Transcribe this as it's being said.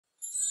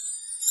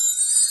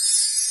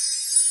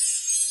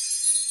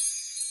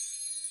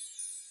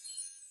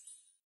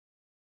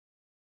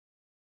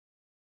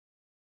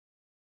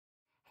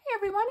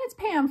everyone, it's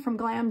Pam from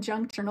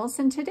GlamJunkJournals,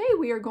 and today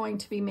we are going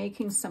to be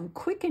making some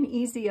quick and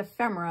easy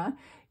ephemera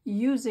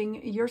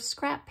using your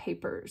scrap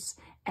papers.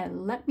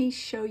 And let me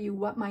show you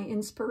what my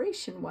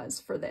inspiration was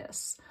for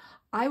this.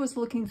 I was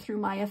looking through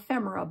my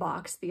ephemera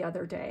box the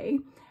other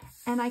day,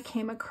 and I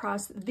came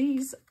across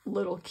these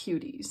little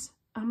cuties.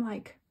 I'm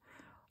like,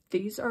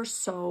 these are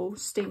so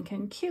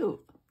stinking cute.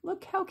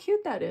 Look how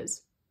cute that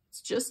is.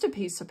 It's just a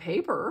piece of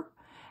paper.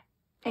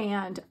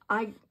 And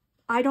I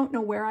don't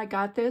know where I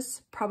got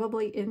this,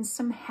 probably in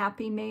some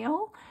Happy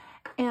Mail.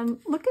 And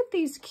look at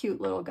these cute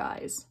little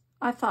guys.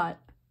 I thought,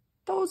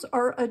 those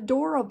are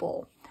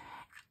adorable.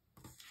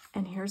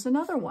 And here's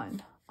another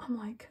one. I'm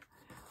like,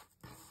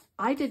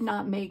 I did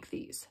not make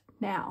these.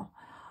 Now,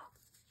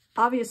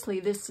 obviously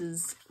this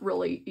is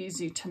really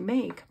easy to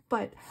make,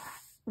 but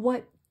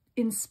what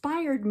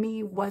inspired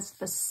me was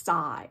the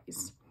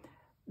size.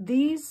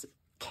 These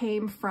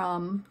came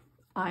from,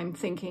 I'm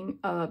thinking,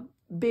 a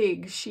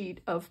big sheet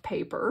of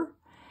paper.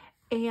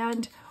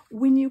 And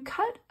when you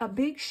cut a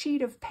big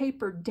sheet of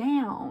paper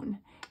down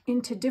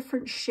into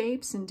different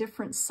shapes and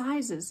different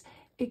sizes,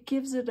 it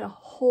gives it a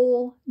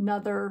whole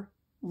nother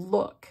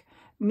look,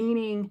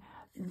 meaning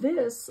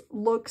this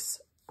looks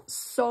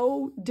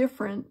so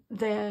different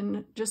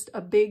than just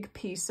a big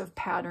piece of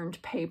patterned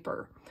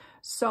paper.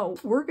 So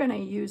we're going to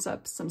use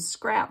up some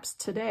scraps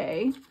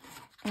today,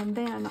 and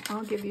then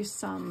I'll give you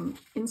some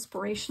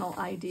inspirational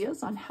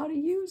ideas on how to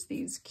use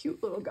these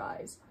cute little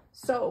guys.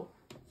 So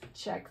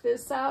check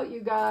this out,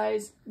 you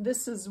guys.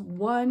 This is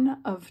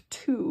one of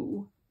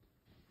two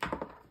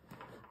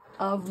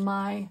of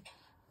my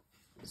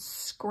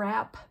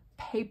scrap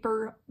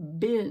paper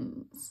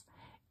bins.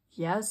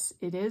 Yes,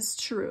 it is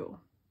true.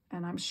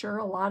 And I'm sure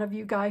a lot of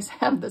you guys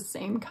have the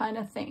same kind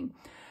of thing.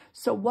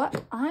 So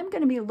what I'm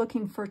going to be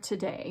looking for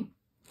today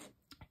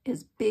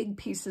is big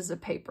pieces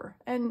of paper.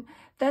 And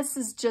this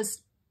is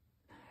just,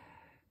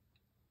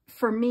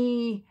 for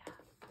me,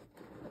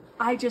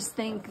 I just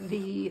think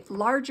the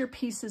larger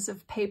pieces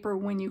of paper,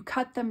 when you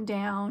cut them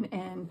down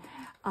and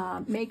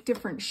make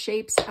different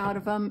shapes out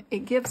of them, it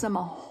gives them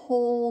a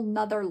whole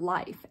nother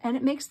life and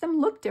it makes them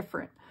look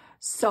different.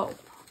 So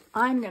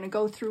I'm going to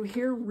go through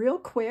here real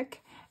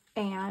quick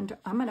and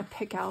I'm going to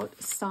pick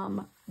out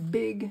some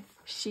big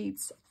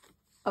sheets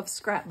of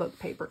scrapbook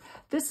paper.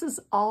 This is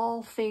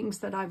all things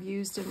that I've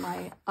used in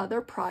my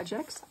other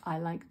projects. I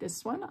like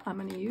this one. I'm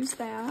going to use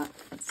that.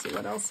 Let's see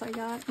what else I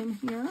got in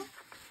here.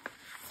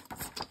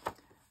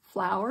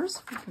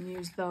 Flowers, we can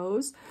use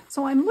those.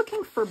 So I'm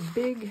looking for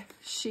big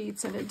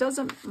sheets, and it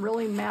doesn't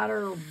really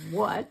matter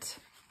what.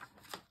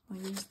 I'll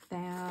use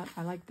that.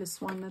 I like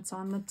this one that's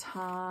on the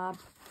top.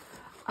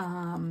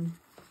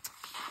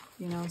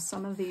 You know,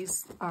 some of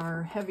these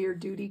are heavier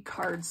duty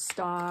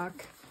cardstock.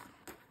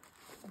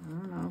 I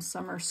don't know,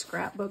 some are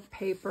scrapbook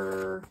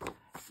paper,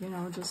 you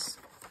know, just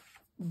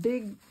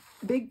big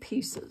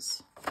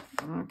pieces.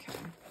 Okay,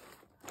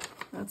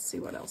 let's see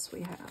what else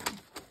we have.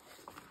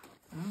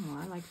 Oh,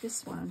 I like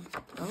this one.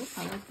 Oh,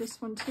 I like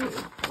this one too.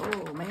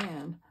 Oh,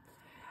 man.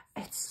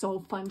 It's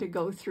so fun to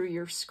go through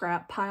your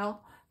scrap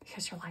pile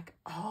because you're like,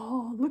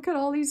 oh, look at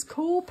all these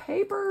cool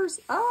papers.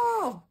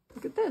 Oh,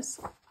 look at this.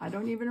 I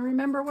don't even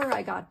remember where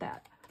I got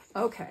that.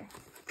 Okay.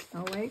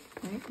 Oh, wait,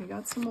 we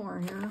got some more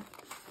here.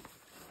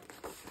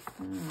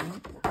 All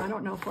right. I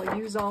don't know if I'll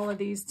use all of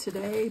these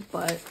today,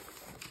 but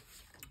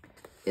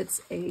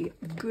it's a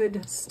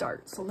good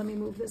start. So let me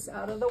move this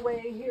out of the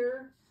way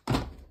here.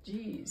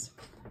 Jeez.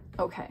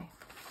 Okay,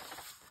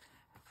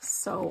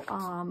 so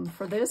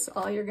for this,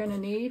 all you're going to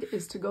need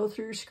is to go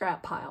through your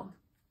scrap pile.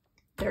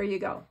 There you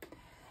go.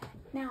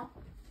 Now,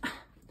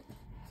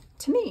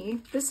 to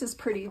me, this is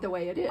pretty the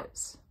way it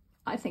is.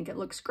 I think it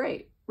looks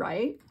great,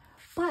 right?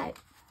 But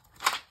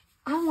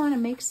I want to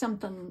make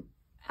something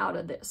out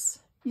of this.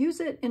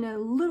 Use it in a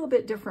little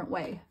bit different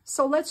way.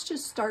 So let's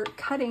just start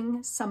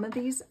cutting some of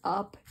these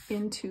up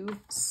into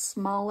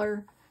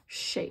smaller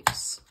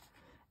shapes.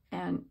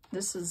 And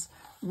this is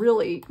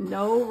really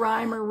no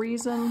rhyme or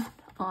reason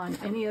on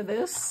any of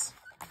this.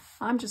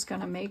 I'm just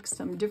going to make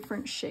some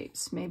different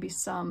shapes, maybe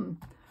some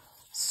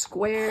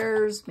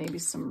squares, maybe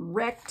some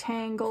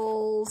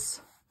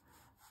rectangles.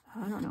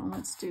 I don't know,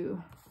 let's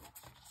do,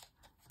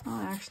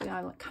 oh, actually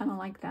I kind of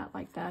like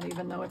that,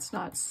 even though it's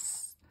not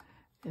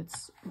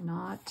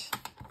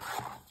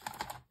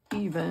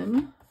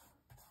even.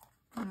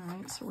 All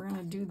right, so we're going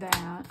to do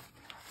that.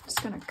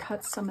 Just going to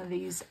cut some of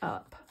these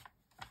up.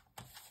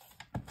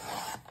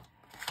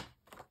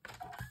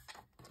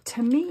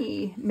 To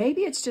me,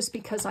 maybe it's just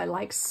because I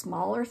like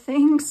smaller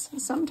things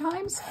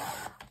sometimes.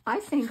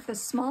 I think the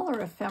smaller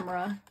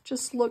ephemera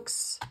just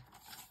looks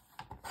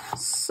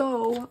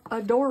so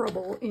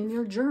adorable in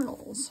your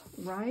journals,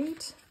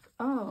 right?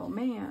 Oh,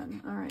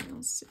 man. All right,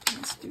 let's see.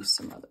 Let's do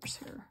some others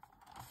here.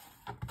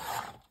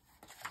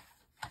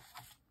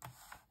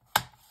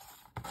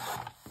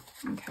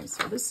 Okay,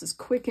 so this is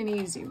quick and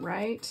easy,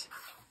 right?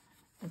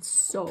 It's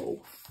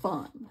so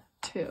fun,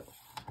 too.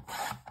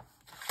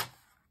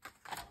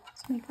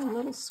 Make a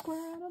little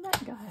square out of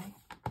that guy.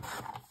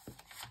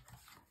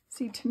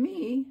 See, to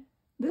me,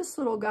 this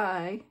little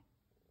guy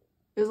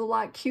is a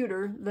lot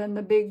cuter than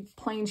the big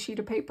plain sheet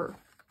of paper.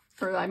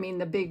 Or I mean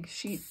the big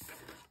sheet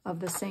of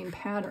the same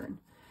pattern.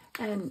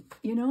 And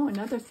you know,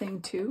 another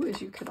thing too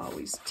is you could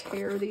always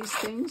tear these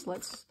things.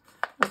 Let's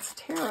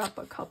tear up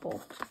a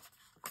couple.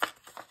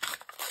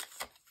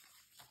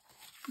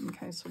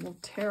 Okay, so we'll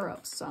tear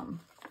up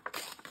some.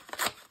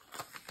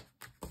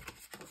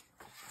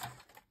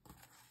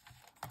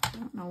 I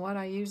don't know what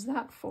I use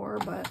that for,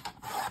 but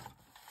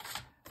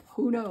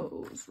who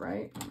knows,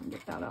 right? Let me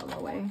get that out of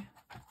the way.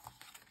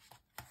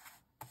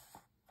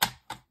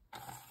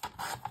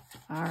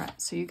 All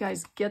right, so you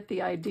guys get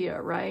the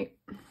idea, right?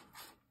 All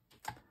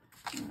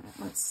right,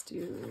 let's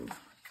do,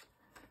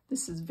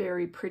 this is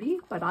very pretty,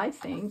 but I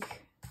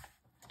think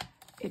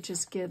it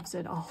just gives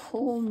it a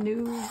whole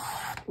new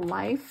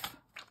life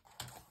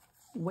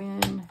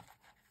when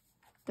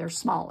they're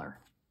smaller.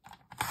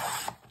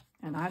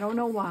 And I don't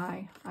know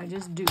why, I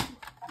just do.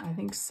 I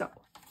think so.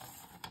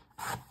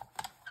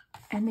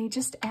 And they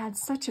just add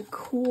such a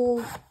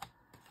cool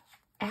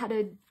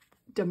added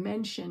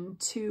dimension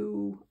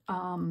to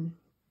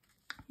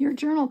your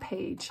journal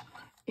page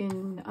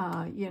in,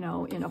 you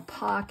know, in a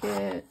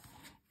pocket,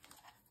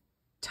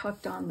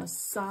 tucked on the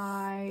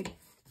side,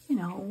 you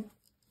know,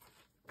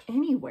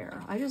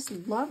 anywhere. I just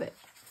love it,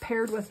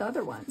 paired with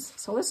other ones.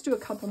 So let's do a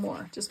couple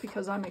more, just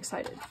because I'm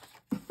excited.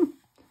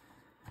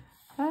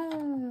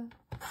 I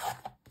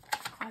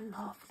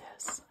love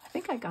this. I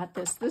think I got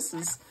this. This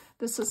is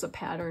a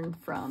pattern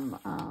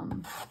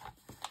from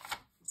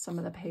some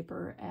of the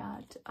paper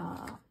at,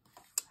 I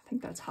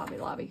think that's Hobby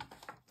Lobby.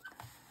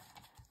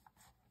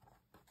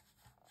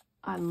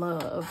 I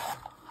love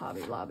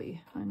Hobby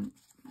Lobby, and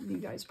you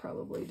guys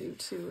probably do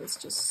too. It's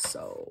just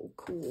so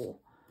cool.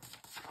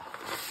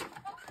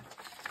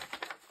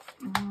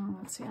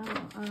 Let's see, I don't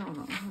know. I don't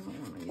want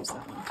to use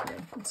that one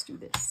today. Let's do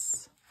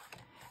this.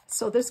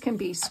 So this can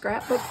be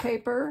scrapbook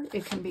paper.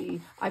 It can be,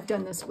 I've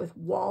done this with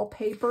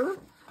wallpaper.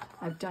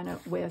 I've done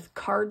it with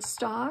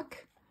cardstock,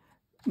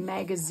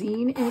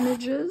 magazine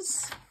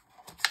images,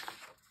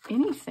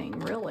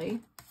 anything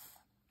really.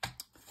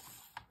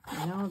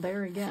 You know,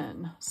 there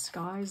again,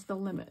 sky's the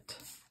limit.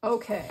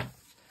 Okay,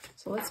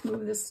 so let's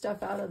move this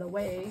stuff out of the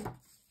way.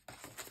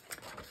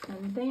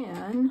 And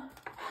then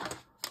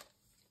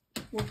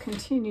we'll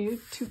continue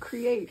to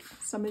create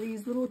some of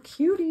these little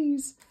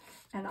cuties.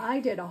 And I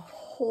did a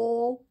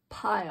whole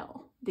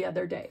pile the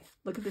other day.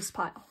 Look at this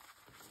pile.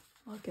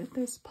 Look at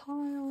this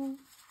pile.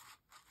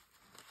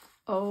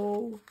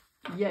 Oh,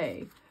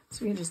 yay.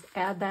 So we can just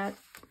add that,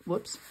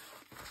 whoops,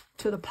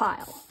 to the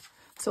pile.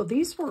 So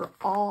these were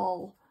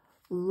all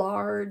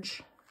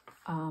large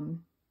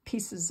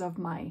pieces of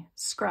my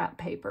scrap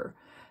paper.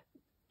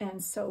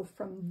 And so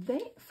from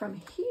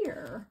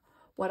here,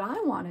 what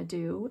I want to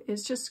do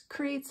is just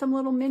create some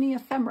little mini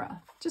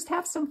ephemera. Just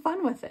have some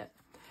fun with it.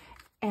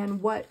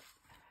 And what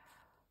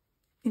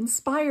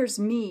inspires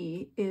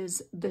me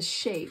is the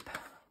shape.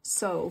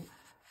 So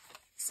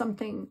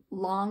something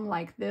long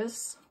like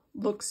this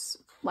looks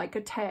like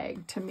a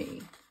tag to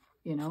me.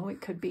 You know,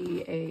 it could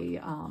be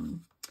a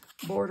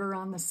border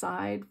on the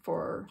side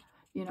for,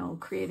 you know,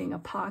 creating a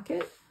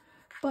pocket,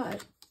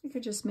 but you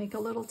could just make a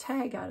little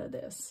tag out of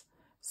this.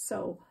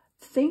 So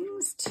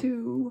things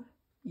to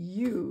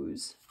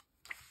use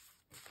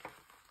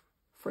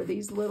for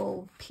these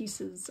little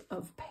pieces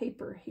of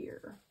paper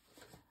here.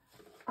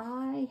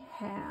 I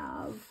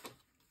have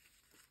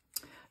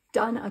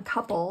done a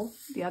couple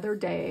the other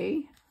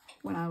day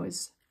when I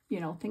was, you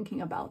know,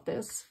 thinking about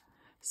this.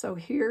 So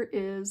here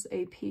is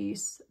a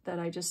piece that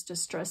I just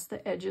distressed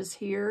the edges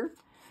here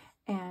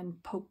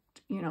and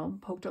poked, you know,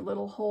 poked a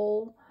little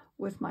hole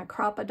with my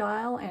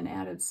crocodile and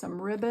added some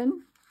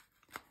ribbon.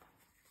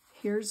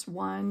 Here's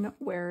one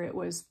where it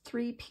was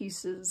 3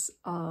 pieces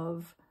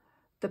of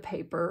the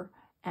paper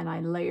and I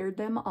layered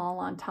them all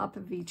on top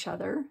of each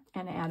other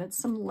and added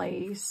some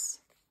lace.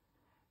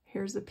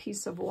 Here's a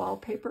piece of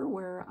wallpaper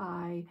where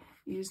I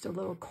used a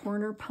little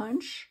corner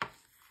punch.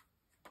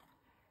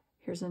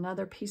 Here's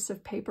another piece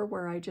of paper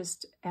where I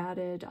just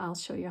added, I'll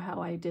show you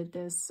how I did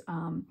this.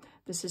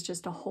 This is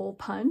just a hole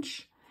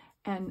punch.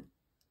 And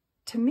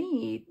to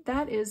me,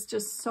 that is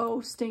just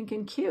so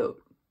stinking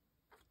cute.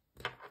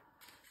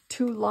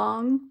 2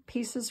 long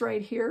pieces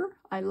right here,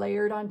 I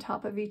layered on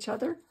top of each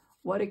other.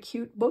 What a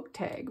cute book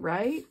tag,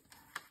 right?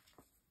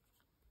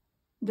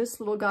 This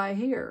little guy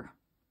here,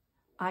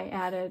 I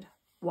added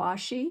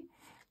washi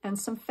and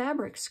some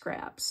fabric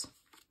scraps.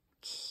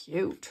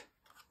 Cute.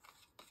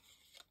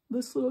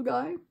 This little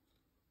guy,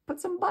 put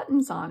some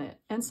buttons on it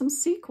and some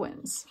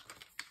sequins.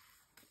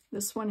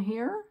 This one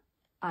here,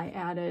 I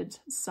added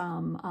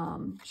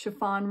some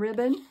chiffon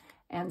ribbon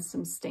and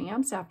some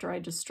stamps after I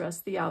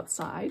distressed the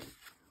outside.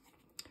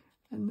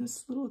 And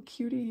this little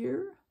cutie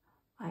here,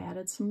 I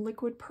added some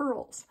liquid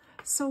pearls.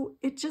 So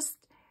it just,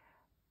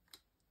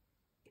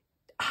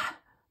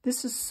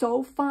 this is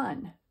so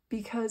fun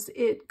because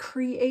it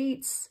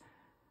creates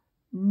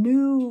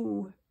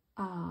new,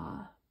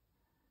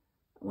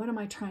 what am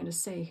I trying to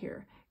say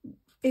here?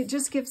 It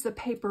just gives the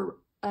paper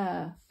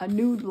a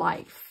new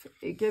life.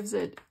 It gives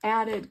it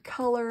added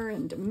color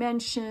and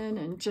dimension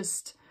and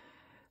just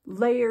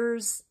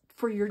layers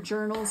for your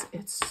journals.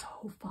 It's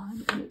so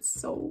fun and it's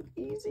so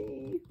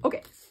easy.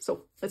 Okay,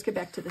 so let's get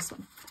back to this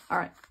one. All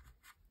right.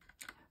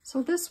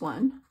 So this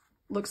one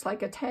looks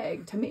like a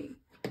tag to me.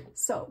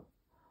 So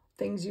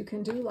things you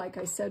can do, like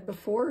I said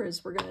before,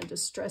 is we're going to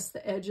distress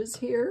the edges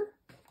here.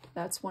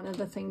 That's one of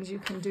the things you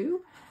can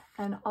do.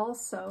 And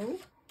also,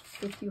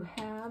 if you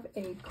have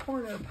a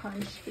corner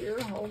punch here,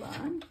 hold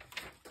on.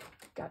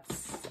 Got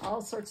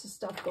all sorts of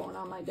stuff going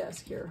on my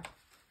desk here.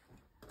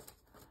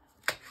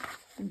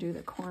 And do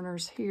the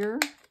corners here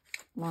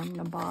along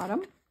the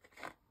bottom.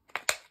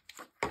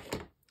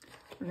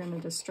 We're going to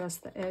distress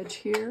the edge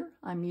here.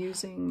 I'm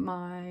using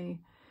my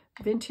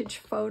vintage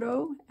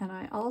photo, and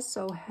I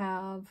also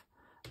have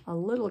a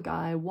little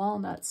guy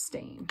walnut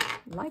stain.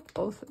 I like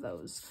both of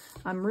those.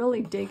 I'm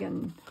really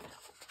digging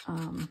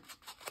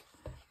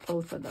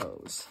both of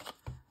those.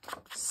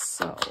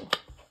 So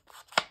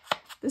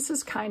this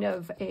is kind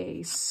of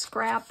a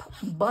scrap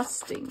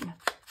busting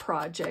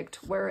project,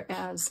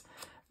 whereas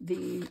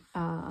the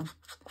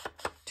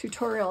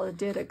tutorial I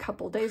did a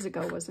couple days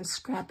ago was a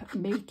scrap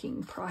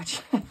making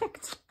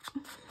project.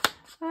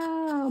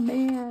 Oh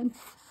man.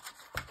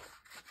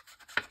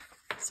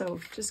 So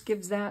just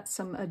gives that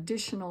some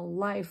additional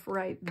life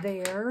right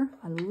there.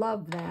 I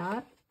love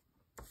that.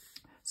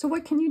 So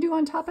what can you do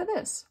on top of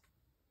this?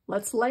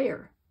 Let's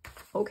layer.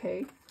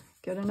 Okay,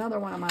 get another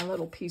one of my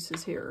little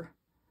pieces here.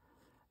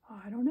 Oh,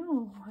 I don't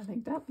know. I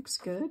think that looks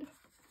good.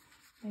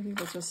 Maybe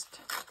we'll just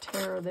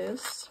tear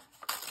this.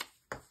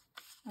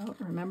 Oh,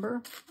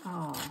 remember?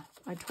 Oh,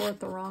 I tore it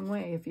the wrong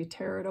way. If you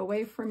tear it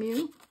away from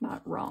you,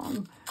 not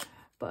wrong,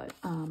 but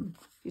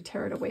if you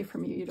tear it away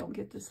from you, you don't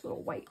get this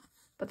little white,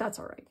 but that's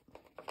all right.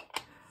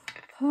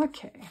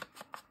 Okay.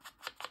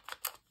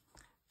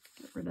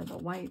 Get rid of the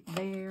white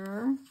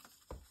there.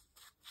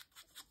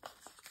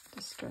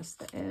 Distress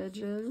the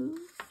edges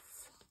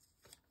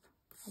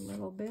a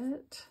little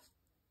bit.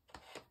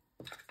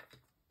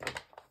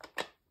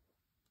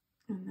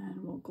 And then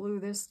we'll glue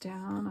this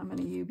down. I'm going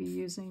to be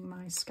using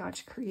my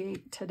Scotch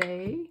Create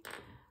today.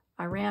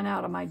 I ran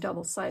out of my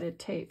double-sided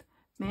tape.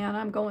 Man,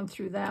 I'm going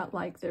through that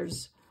like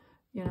there's,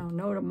 you know,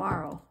 no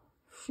tomorrow.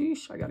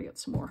 Sheesh, I got to get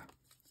some more.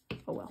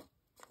 Oh, well.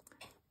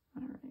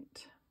 All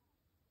right.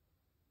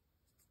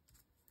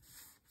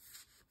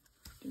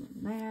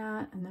 Doing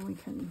that, and then we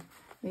can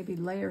maybe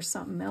layer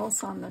something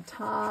else on the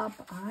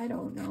top. I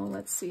don't know.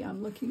 Let's see.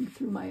 I'm looking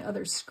through my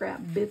other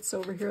scrap bits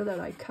over here that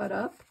I cut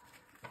up.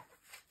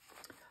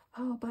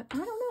 Oh, but I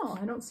don't know.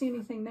 I don't see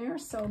anything there,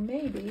 so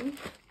maybe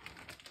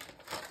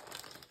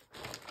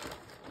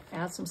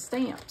add some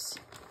stamps.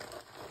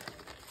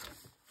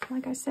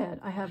 Like I said,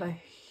 I have a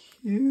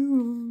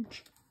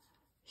huge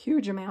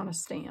amount of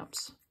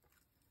stamps.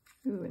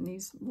 Ooh, and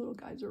these little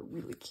guys are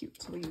really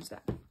cute, so we'll use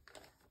that.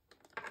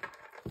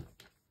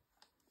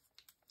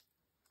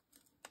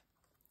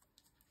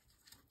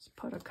 Just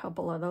put a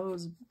couple of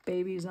those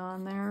babies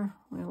on there.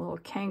 A little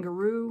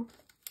kangaroo.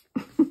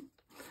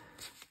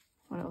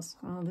 What else?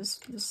 Oh,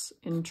 this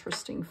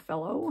interesting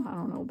fellow. I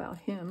don't know about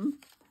him.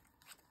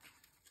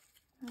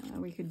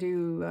 We could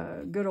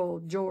do good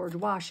old George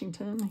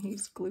Washington.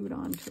 He's glued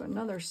onto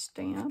another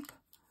stamp.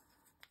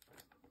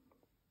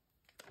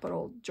 Put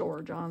old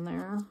George on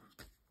there.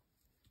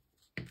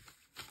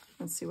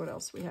 Let's see what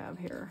else we have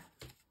here.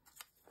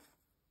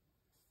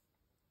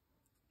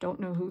 Don't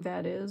know who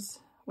that is.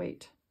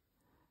 Wait,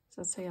 does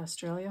that say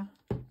Australia?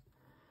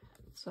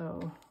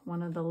 So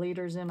one of the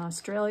leaders in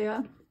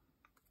Australia.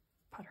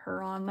 Put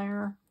her on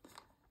there.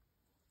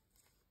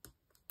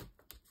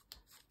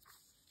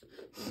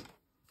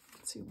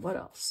 Let's see, what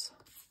else?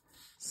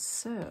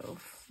 So,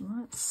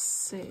 let's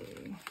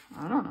see.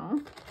 I don't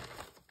know.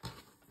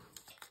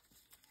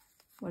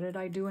 What did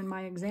I do in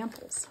my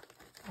examples?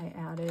 I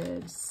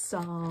added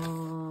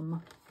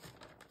some,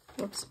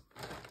 whoops.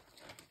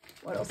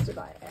 What else did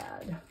I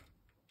add?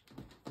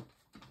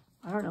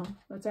 I don't know.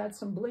 Let's add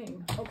some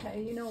bling.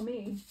 Okay, you know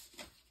me.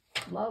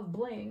 Love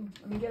bling.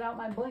 Let me get out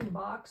my bling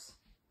box.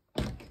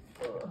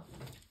 Ugh.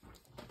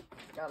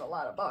 Got a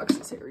lot of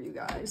boxes here, you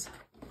guys.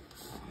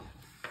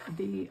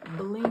 The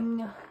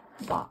bling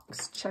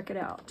box. Check it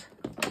out.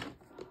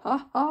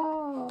 Ha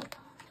ha!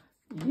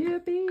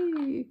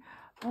 Yippee!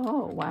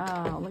 Oh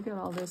wow! Look at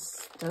all this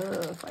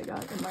stuff I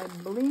got in my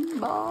bling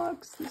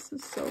box. This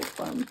is so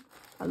fun.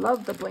 I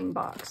love the bling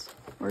box.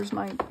 Where's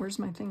my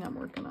thing I'm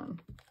working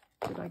on?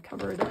 Did I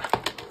cover it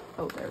up?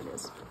 Oh, there it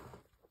is.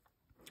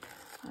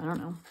 I don't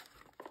know.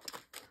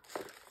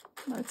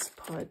 Let's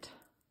put.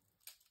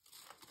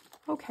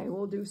 Okay,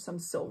 we'll do some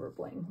silver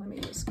bling. Let me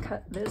just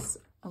cut this,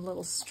 a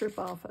little strip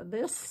off of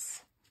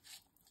this.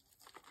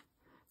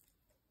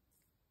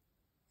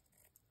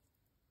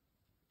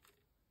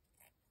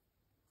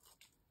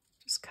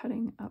 Just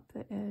cutting up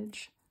the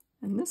edge.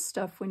 And this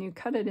stuff, when you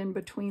cut it in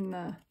between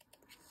the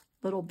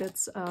little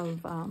bits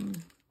of,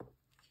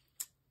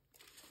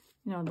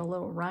 you know, the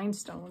little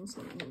rhinestones.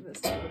 Let me move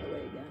this out of the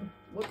way again.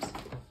 Whoops.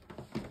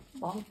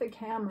 Bonk the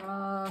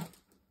camera.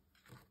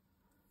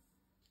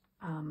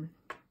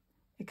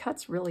 it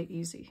cuts really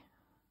easy.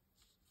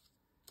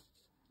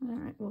 All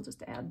right, we'll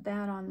just add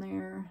that on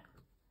there.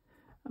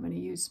 I'm going to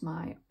use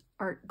my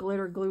art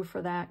glitter glue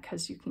for that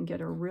because you can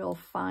get a real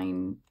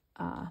fine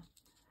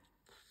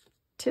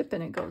tip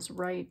and it goes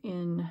right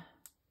in,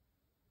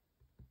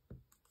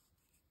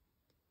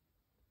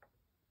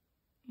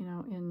 you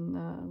know, in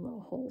the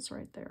little holes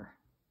right there,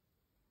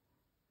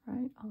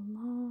 right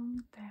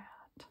along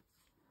that.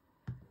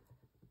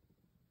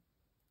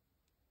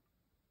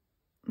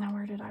 Now,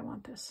 where did I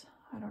want this?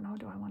 I don't know.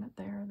 Do I want it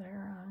there,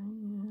 there? I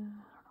don't know.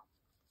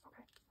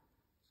 Okay.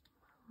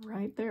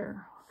 Right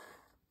there.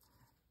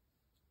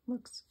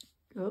 Looks,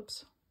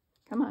 oops.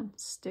 Come on.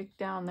 Stick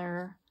down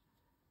there.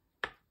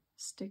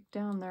 Stick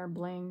down there,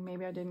 bling.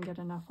 Maybe I didn't get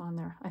enough on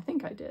there. I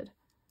think I did.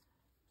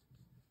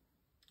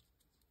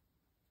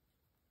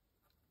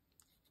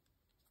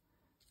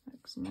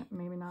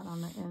 Maybe not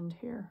on the end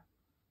here.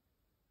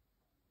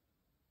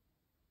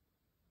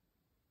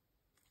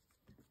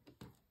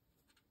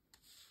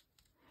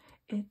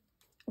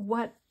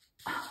 What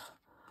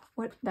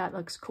that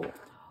looks cool.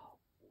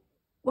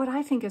 What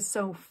I think is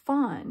so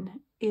fun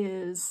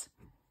is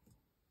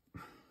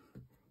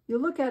you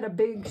look at a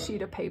big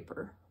sheet of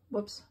paper.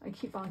 Whoops, I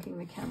keep bonking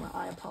the camera.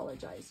 I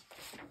apologize.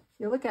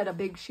 You look at a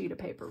big sheet of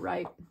paper,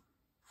 right?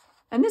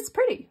 And it's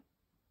pretty.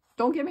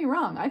 Don't get me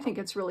wrong. I think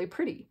it's really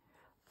pretty.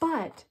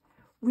 But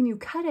when you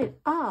cut it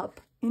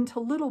up into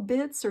little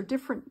bits or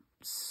different,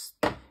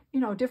 you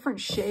know, different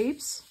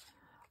shapes,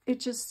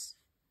 it's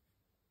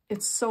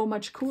so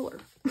much cooler.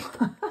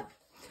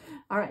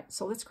 All right,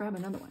 so let's grab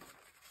another one.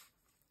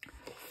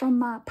 From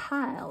my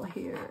pile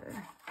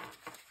here,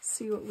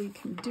 see what we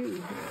can do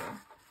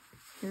here.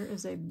 Here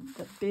is the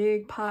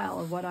big pile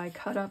of what I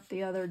cut up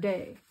the other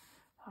day.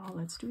 Oh,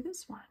 let's do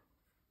this one.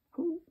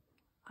 Ooh,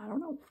 I don't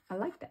know. I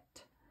like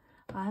that.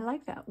 I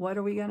like that. What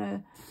are we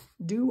gonna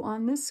do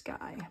on this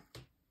guy?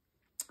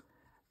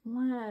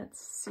 Let's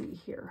see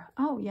here.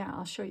 Oh yeah,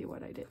 I'll show you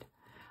what I did.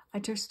 I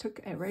just took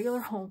a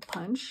regular hole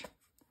punch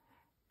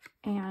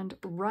and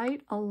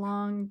right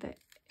along the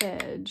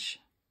edge,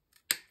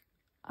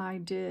 I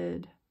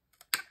did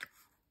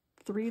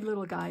 3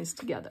 little guys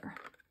together.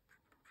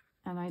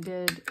 And I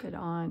did it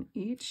on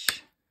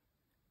each,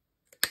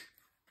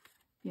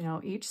 you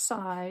know, each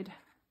side,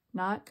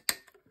 not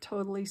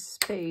totally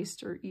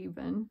spaced or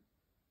even.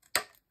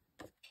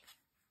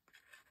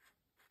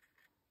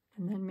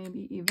 And then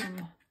maybe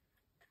even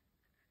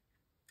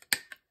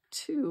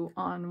 2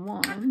 on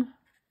one,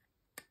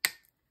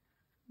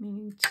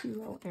 meaning 2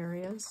 little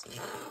areas.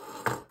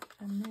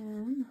 And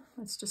then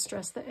let's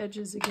distress the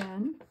edges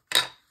again.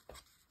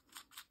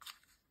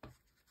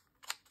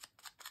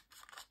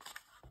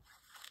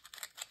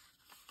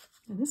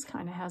 And this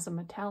kind of has a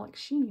metallic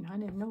sheen. I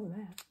didn't know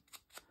that.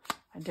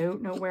 I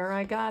don't know where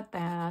I got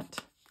that.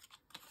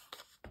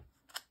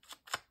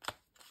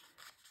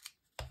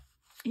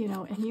 You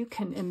know, and you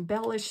can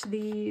embellish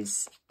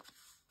these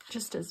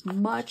just as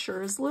much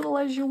or as little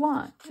as you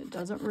want. It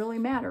doesn't really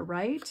matter,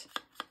 right?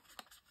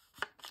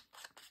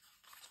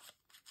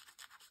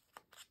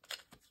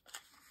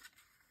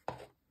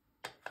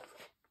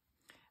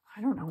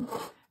 I don't know.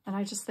 And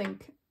I just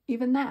think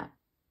even that,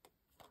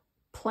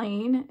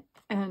 plain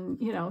and,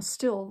 you know,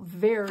 still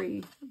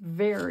very,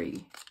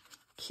 very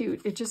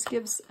cute. It just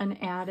gives an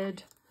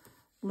added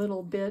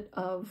little bit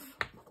of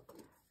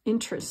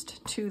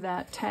interest to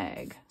that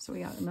tag. So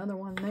we got another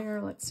one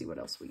there. Let's see what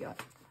else we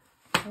got.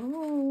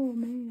 Oh,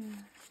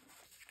 man.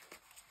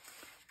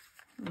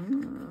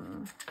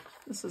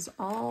 This is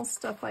all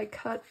stuff I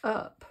cut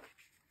up.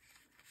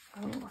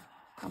 Oh,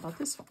 how about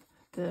this one?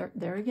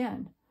 There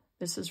again.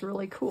 This is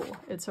really cool.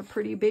 It's a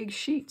pretty big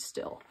sheet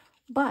still,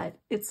 but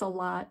it's a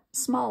lot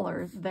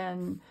smaller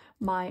than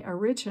my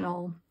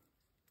original.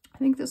 I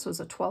think this was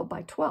a 12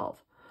 by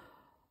 12.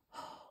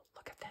 Oh,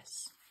 look at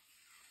this.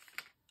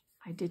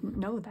 I didn't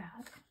know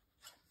that,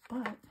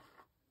 but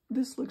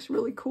this looks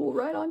really cool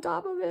right on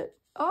top of it.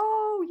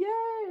 Oh,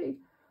 yay.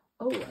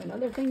 Oh,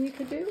 another thing you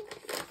could do.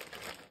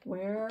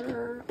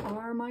 Where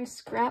are my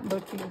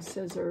scrapbooking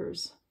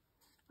scissors?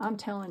 I'm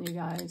telling you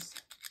guys,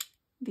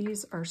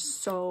 these are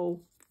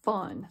so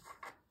fun.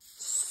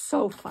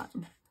 So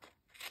fun.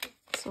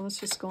 So let's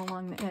just go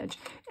along the edge.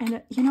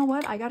 And you know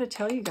what? I got to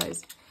tell you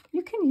guys,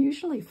 you can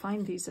usually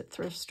find these at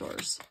thrift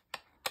stores.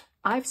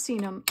 I've seen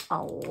them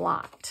a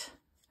lot.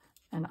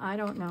 And I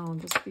don't know,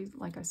 just these,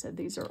 like I said,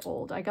 these are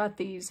old. I got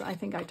these, I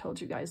think I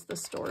told you guys the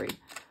story.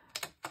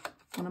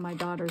 One of my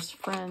daughter's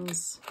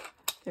friends,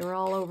 they were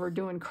all over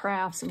doing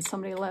crafts and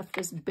somebody left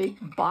this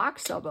big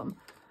box of them.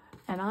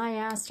 And I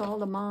asked all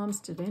the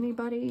moms, did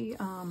anybody,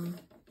 you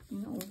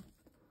know,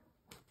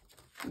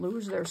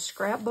 lose their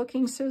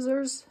scrapbooking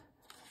scissors?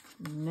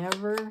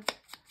 Never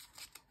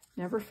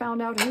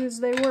found out whose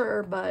they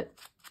were, but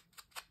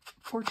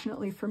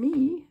fortunately for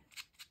me,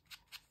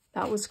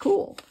 that was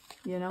cool.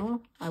 You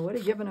know, I would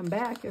have given them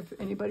back if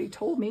anybody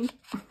told me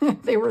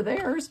they were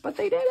theirs, but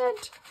they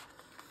didn't.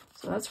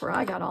 So that's where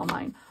I got all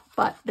mine.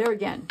 But there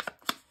again,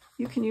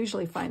 you can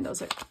usually find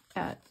those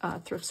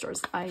at thrift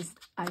stores. I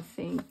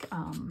think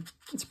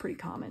it's pretty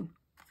common.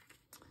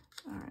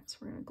 All right, so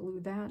we're going to glue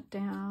that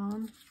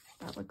down.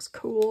 That looks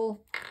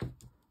cool.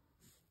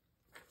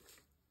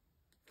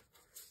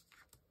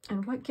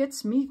 And what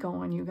gets me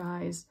going, you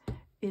guys,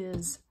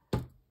 is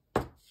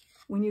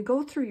when you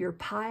go through your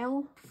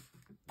pile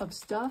of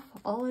stuff,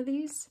 all of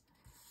these,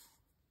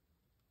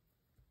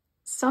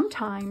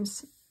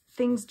 sometimes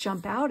things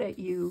jump out at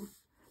you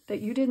that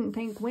you didn't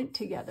think went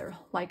together.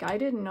 Like I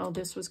didn't know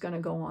this was going to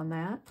go on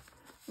that.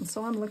 And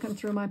so I'm looking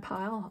through my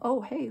pile.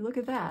 Oh, hey, look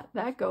at that.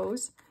 That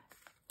goes.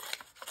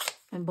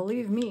 And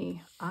believe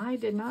me, I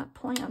did not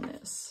plan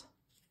this.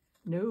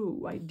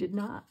 No, I did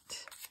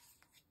not.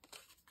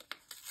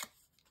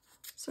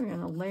 So we're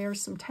going to layer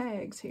some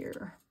tags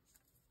here.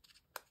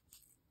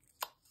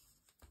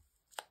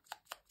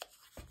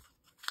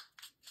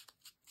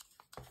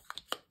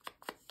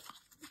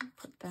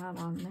 Put that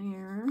on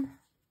there.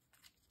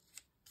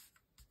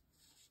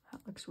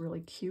 That looks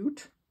really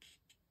cute.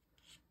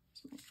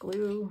 Some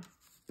glue.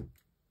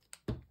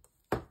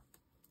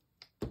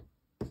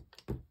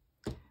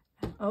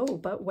 Oh,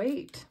 but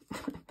wait,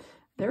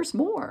 there's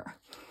more.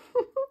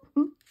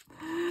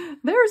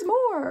 There's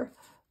more.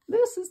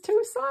 This is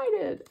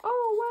two-sided.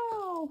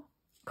 Oh, wow.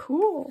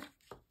 Cool.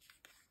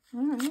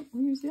 All right,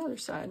 we'll use the other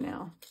side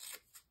now.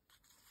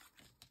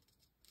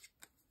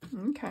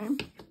 Okay.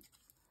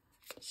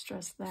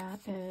 Distress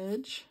that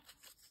edge.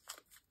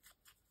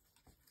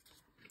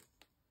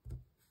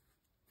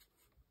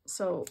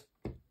 So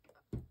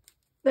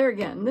there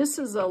again, this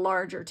is a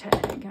larger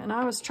tag, and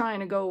I was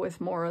trying to go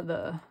with more of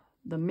the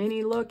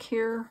mini look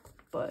here,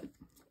 but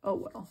oh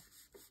well.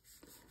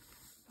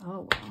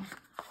 Oh well.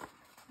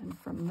 And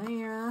from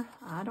there,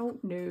 I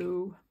don't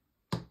know.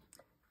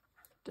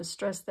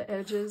 Distress the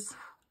edges.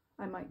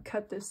 I might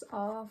cut this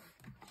off.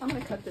 I'm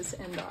going to cut this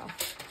end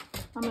off.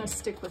 I'm going to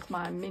stick with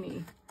my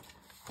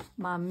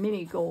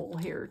mini goal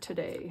here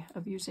today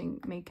of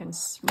making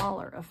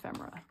smaller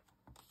ephemera.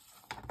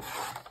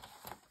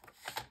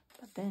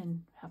 But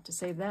then, have to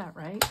save that,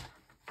 right?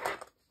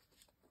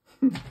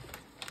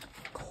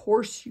 Of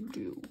course you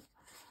do.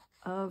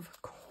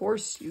 Of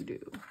course you do.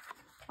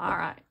 All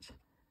right.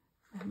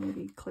 And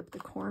maybe clip the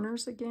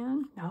corners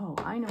again. No,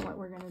 I know what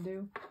we're going to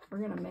do. We're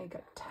going to make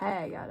a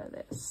tag out of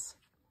this.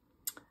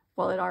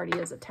 Well, it already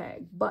is a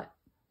tag, but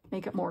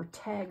make it more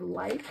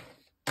tag-like,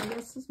 I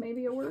guess is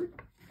maybe a word.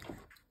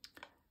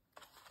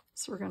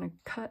 So we're going to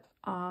cut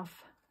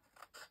off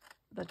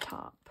the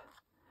top.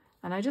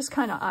 And I just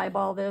kind of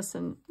eyeball this,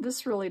 and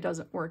this really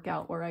doesn't work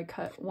out where I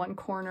cut one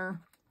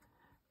corner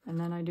and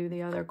then I do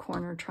the other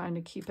corner trying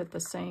to keep it the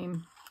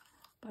same,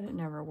 but it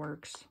never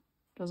works.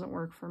 Doesn't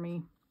work for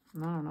me. I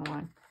don't know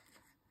why.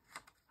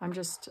 I'm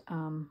just,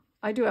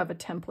 I do have a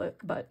template,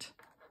 but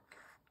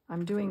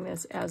I'm doing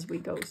this as we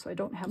go, so I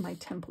don't have my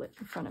template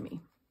in front of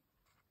me.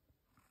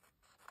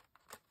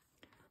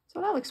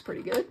 So that looks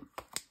pretty good.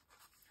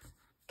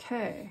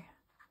 Okay,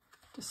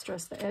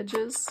 distress the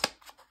edges.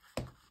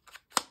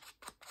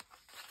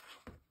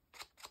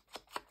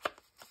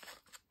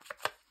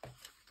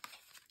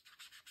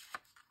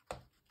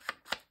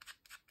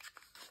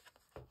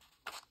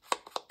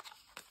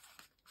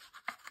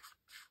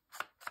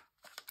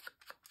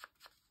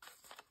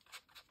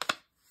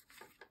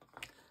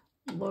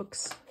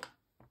 Looks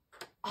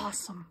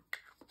awesome.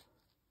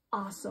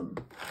 Awesome.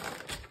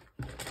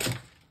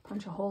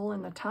 Punch a hole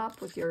in the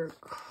top with your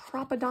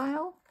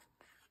crocodile.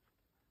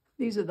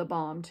 These are the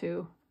bomb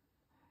too.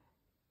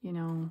 You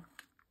know,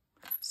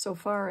 so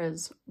far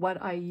as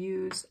what I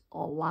use a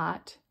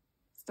lot,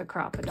 it's the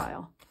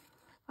crocodile.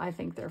 I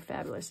think they're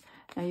fabulous.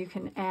 Now you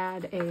can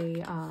add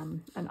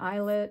an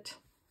eyelet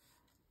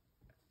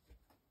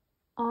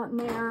on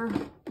there.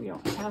 You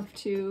don't have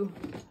to.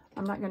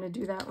 I'm not going to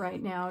do that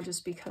right now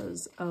just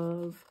because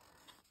of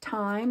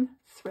time.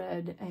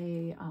 Thread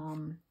a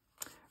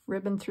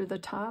ribbon through the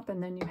top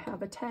and then you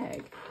have a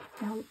tag.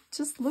 Now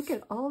just look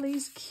at all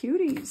these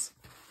cuties.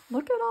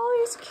 Look at all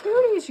these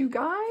cuties, you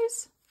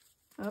guys.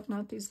 Oh,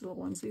 not these little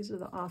ones. These are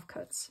the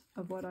offcuts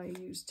of what I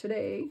use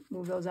today.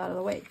 Move those out of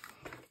the way.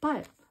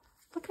 But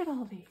look at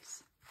all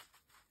these.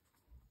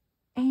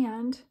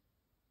 And,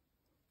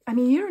 I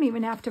mean, you don't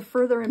even have to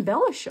further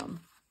embellish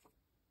them.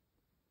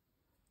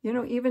 You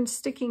know, even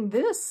sticking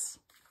this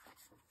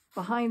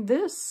behind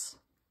this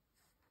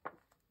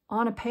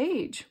on a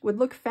page would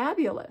look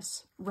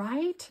fabulous,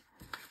 right?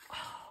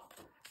 Oh,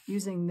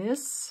 using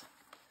this,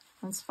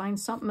 let's find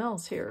something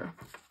else here.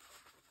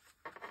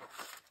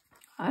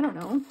 I don't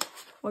know.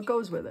 What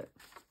goes with it?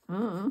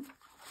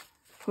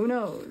 Who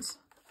knows?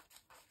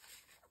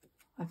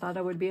 I thought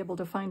I would be able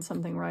to find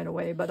something right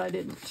away, but I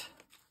didn't.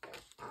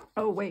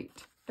 Oh, wait.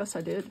 Yes,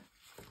 I did.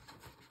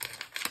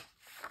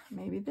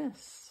 Maybe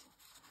this.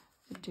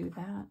 Do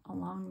that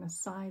along the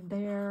side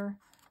there.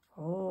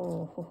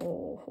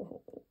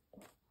 Oh,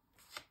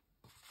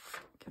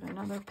 get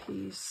another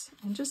piece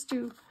and just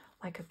do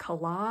like a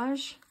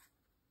collage.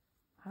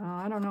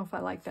 I don't know if I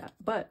like that,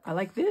 but I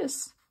like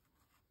this.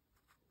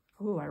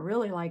 Oh, I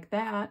really like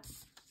that.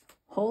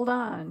 Hold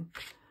on.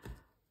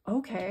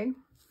 Okay.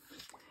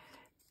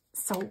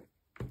 So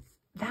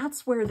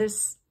that's where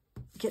this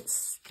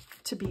gets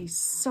to be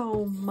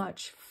so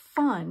much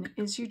fun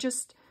is you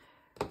just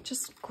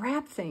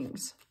grab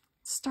things,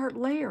 start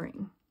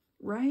layering,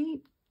 right?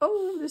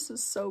 Oh, this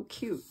is so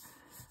cute.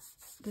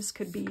 This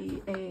could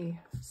be a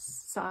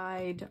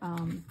side,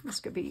 this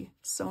could be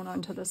sewn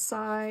onto the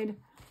side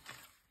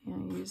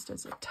and used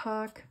as a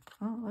tuck.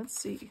 Oh, let's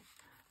see.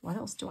 What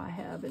else do I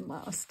have in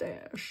my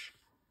stash?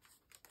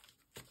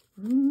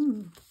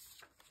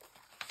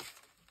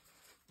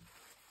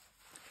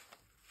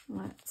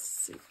 Let's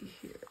see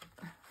here.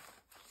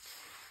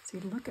 See,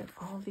 look at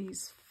all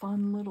these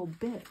fun little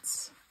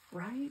bits,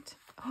 right?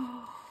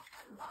 Oh,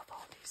 I love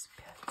all these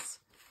bits.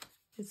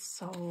 It's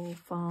so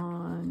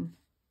fun.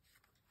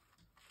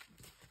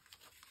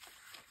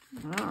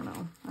 I don't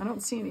know. I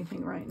don't see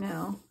anything right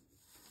now,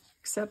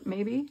 except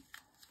maybe,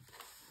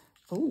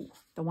 oh,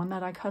 the one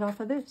that I cut off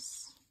of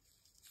this.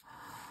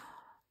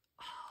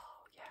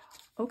 Oh,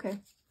 yeah. Okay.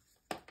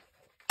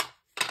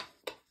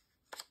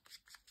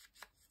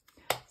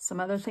 Some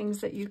other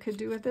things that you could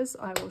do with this,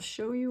 I will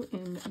show you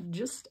in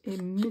just a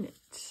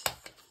minute.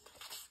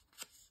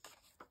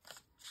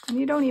 And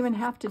you don't even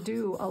have to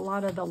do a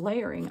lot of the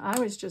layering. I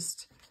was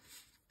just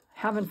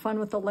having fun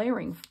with the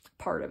layering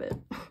part of it.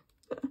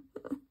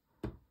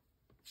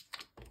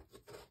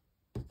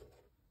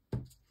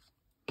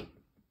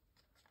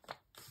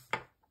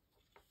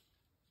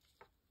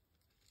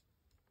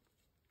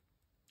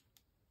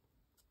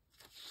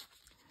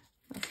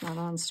 That's not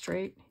on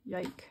straight.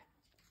 Yike.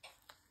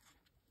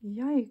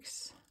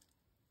 Yikes.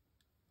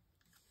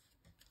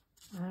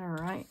 All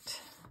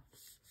right.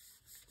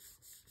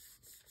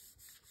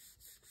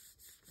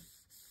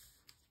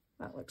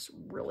 That looks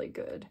really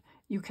good.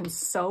 You can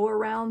sew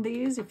around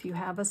these if you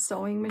have a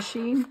sewing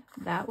machine.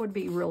 That would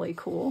be really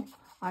cool.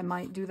 I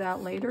might do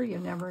that later. You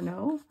never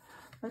know.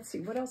 Let's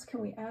see. What else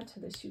can we add to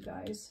this, you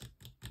guys?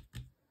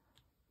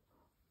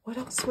 What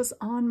else was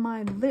on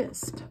my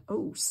list?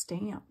 Oh,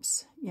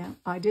 stamps. Yeah,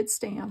 I did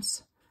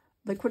stamps.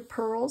 Liquid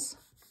pearls.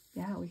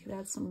 Yeah, we could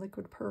add some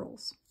liquid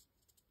pearls.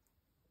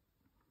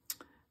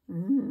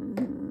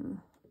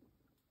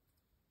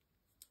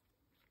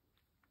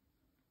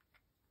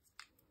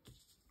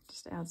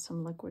 Just add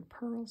some liquid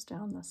pearls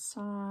down the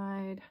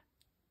side.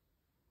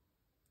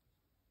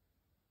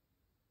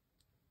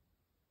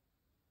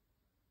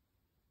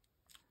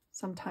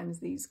 Sometimes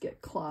these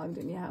get clogged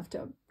and you have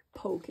to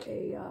poke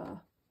a,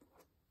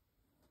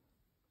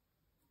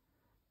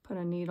 put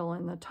a needle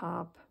in the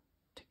top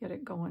to get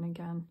it going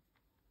again.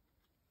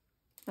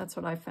 That's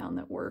what I found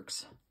that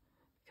works.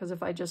 Because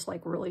if I just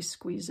like really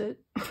squeeze it,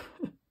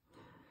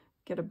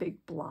 get a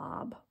big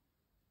blob.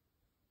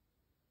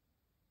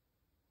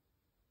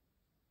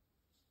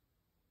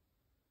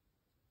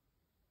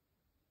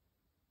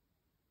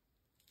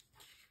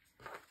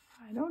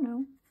 I don't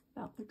know.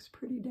 That looks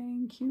pretty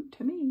dang cute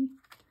to me.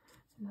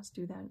 And let's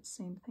do that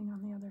same thing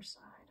on the other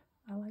side.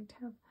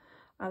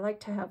 I like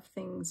to have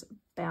things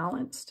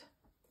balanced.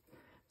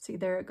 See,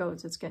 there it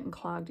goes. It's getting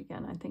clogged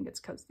again. I think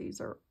it's because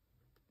these are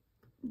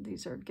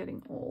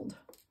getting old.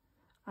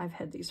 I've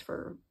had these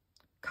for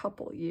a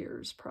couple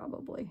years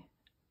probably.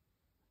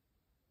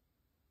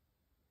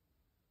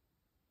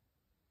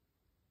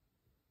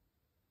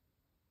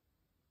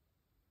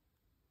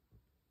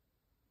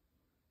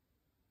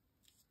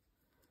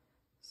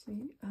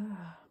 See,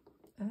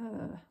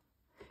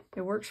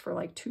 it works for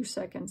like 2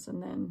 seconds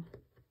and then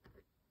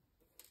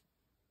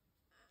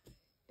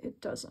it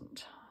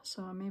doesn't.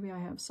 So maybe I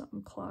have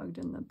something clogged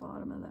in the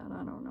bottom of that.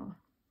 I don't know.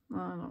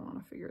 I don't want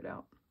to figure it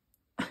out.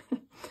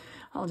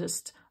 I'll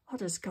just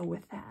go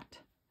with that.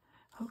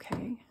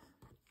 Okay.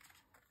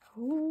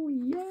 Oh,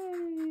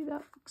 yay.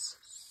 That looks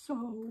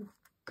so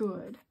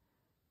good.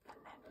 And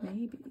then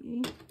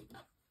maybe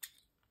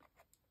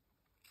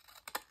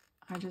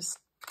I just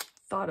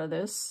thought of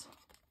this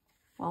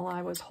while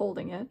I was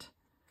holding it,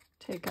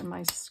 taking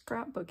my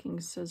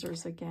scrapbooking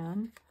scissors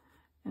again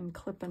and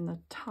clipping the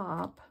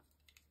top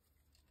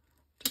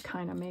to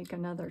kind of make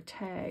another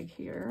tag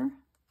here.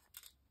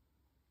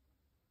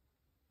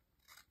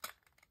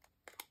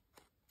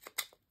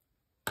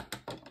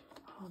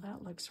 Oh,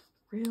 that looks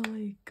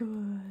really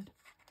good.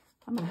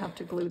 I'm going to have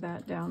to glue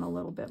that down a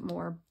little bit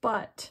more,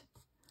 but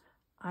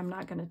I'm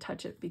not going to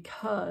touch it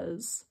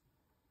because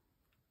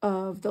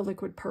of the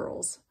liquid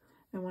pearls.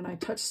 And when I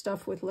touch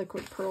stuff with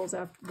liquid pearls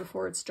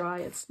before it's dry,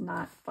 it's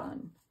not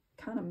fun.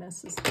 Kind of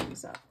messes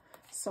things up.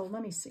 So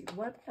let me see.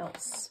 What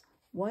else?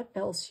 What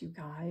else, you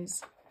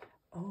guys?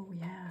 Oh,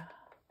 yeah.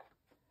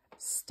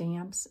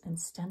 Stamps and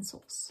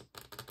stencils.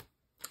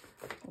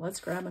 Let's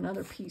grab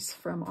another piece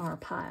from our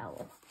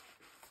pile.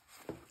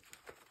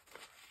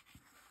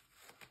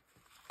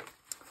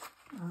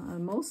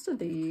 Most of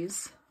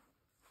these...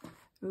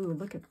 Ooh,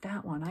 look at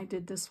that one. I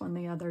did this one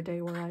the other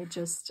day where I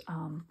just...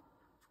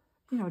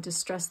 you know,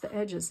 distress the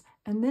edges.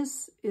 And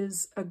this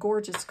is a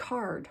gorgeous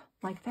card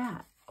like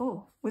that.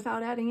 Oh,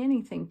 without adding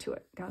anything to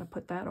it. Got to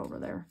put that over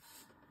there.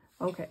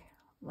 Okay,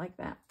 like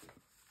that.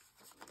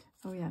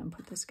 Oh yeah, and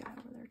put this guy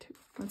over there too.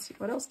 Let's see,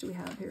 what else do we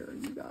have here,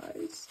 you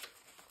guys?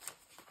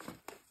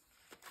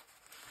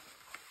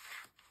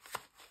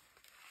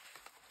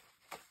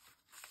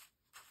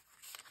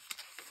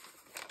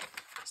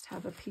 Just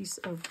have a piece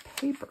of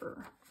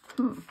paper.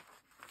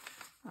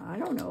 I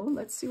don't know.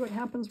 Let's see what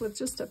happens with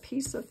just a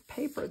piece of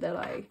paper that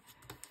I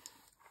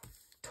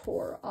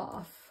tore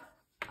off.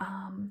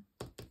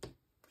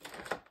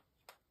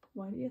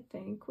 What do you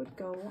think would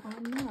go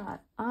on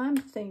that? I'm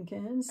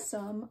thinking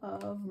some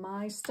of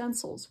my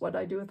stencils. What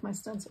I do with my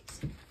stencils.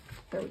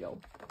 There we go.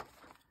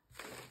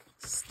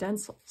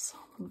 Stencils.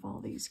 Move all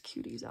these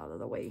cuties out of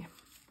the way.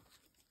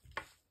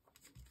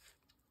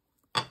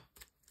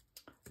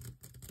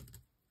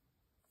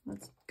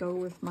 Let's go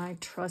with my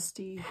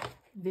trusty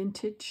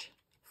vintage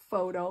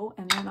photo.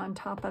 And then on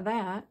top of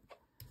that,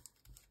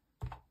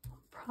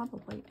 I'll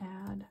probably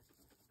add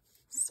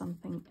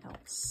something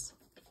else.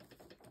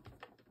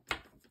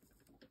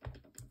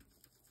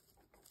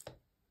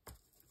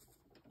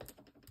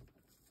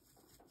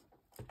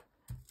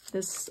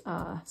 This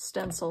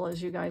stencil,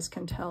 as you guys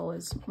can tell,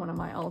 is one of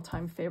my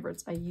all-time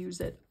favorites. I use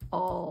it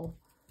all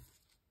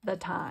the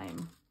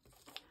time.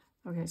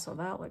 Okay, so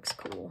that looks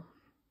cool.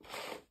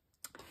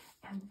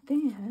 And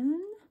then,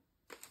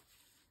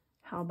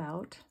 how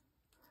about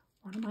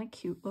one of my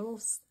cute little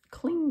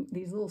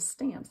these little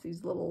stamps,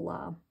 these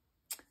little,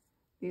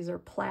 these are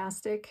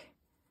plastic.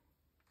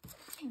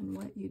 And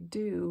what you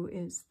do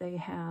is they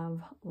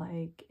have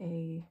like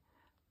a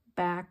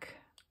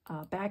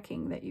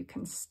backing that you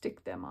can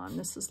stick them on.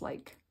 This is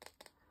like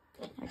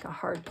a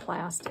hard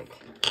plastic.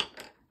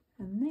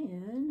 And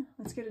then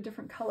let's get a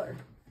different color,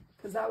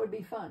 because that would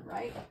be fun,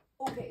 right?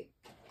 Okay,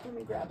 let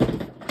me grab a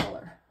different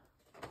color.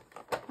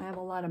 I have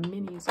a lot of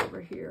minis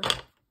over here.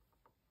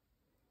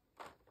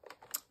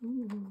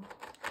 Ooh.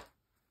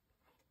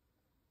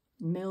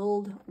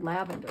 Milled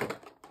lavender.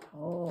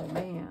 Oh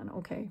man,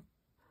 okay.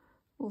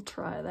 We'll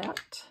try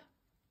that.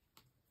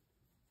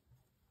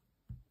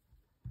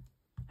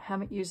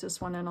 Haven't used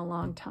this one in a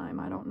long time.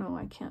 I don't know.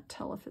 I can't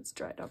tell if it's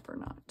dried up or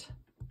not.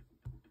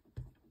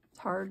 It's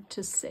hard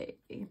to say,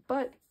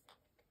 but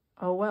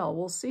oh well,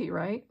 we'll see,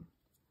 right?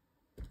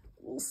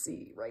 We'll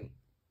see, right?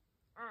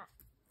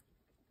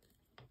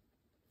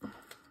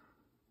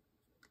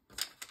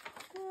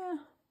 Yeah,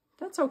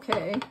 that's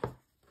okay.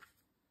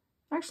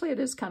 Actually, it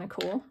is kind of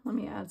cool. Let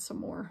me add some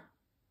more.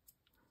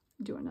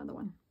 Do another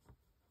one.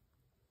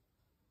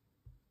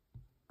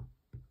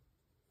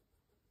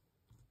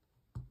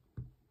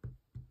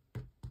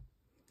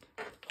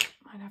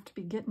 Might have to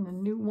be getting a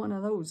new one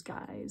of those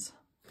guys.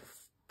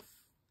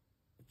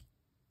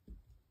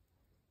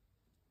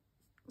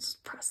 Let's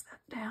press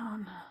that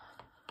down.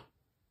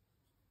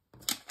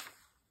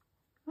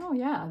 Oh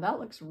yeah, that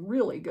looks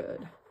really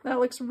good. That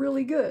looks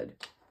really good.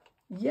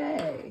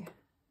 Yay.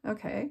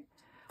 Okay.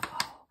 Oh,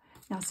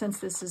 now since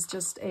this is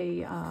just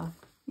a,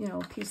 you know,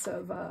 piece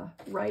of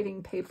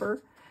writing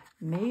paper,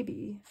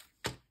 maybe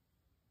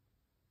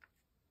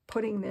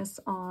putting this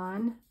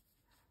on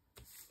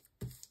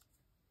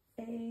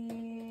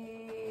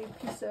a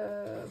piece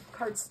of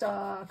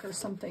cardstock or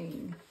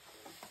something.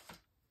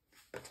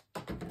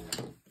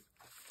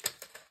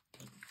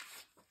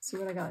 See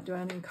what I got. Do I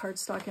have any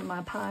cardstock in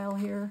my pile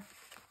here?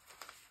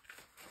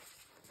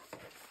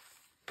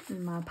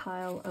 In my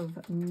pile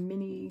of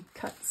mini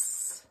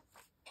cuts.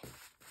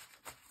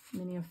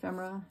 Mini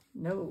ephemera?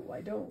 No, I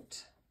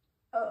don't.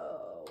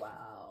 Oh,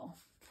 wow.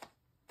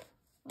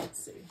 Let's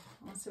see.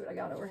 Let's see what I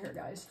got over here,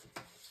 guys.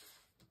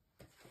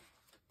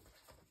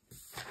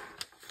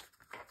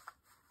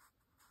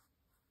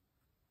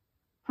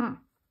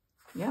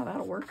 Yeah,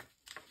 that'll work.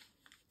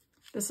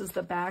 This is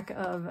the back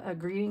of a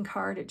greeting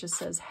card. It just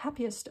says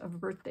happiest of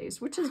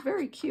birthdays, which is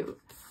very cute.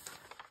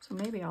 So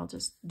maybe I'll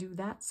just do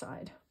that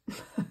side.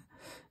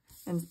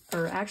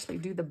 Or actually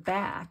do the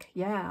back.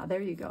 Yeah,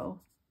 there you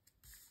go.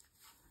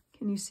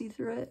 Can you see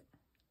through it?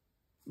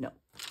 No.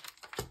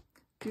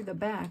 Do the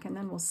back, and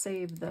then we'll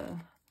save the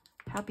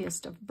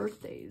happiest of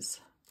birthdays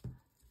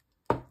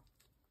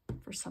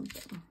for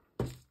something.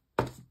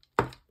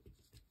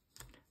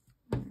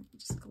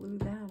 Just glue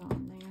that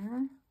on there.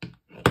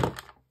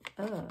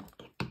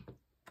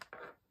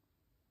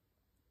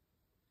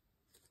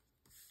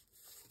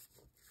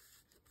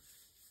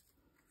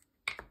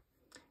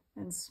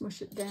 And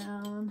smush it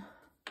down.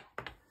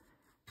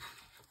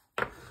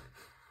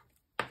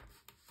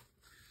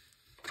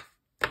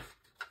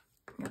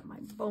 Got my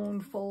bone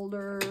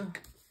folder.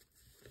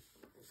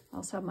 I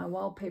also have my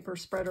wallpaper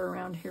spreader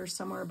around here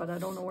somewhere, but I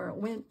don't know where it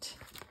went.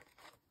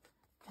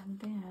 And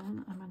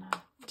then I'm gonna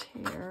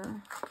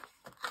tear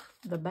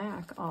the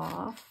back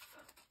off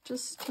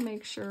just to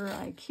make sure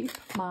I keep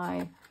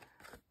my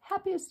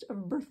happiest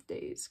of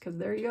birthdays, because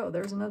there you go,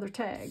 there's another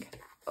tag.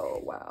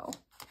 Oh wow.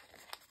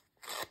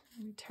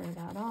 Let me tear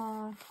that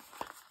off.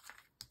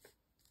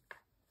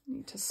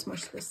 Need to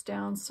smush this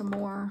down some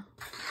more.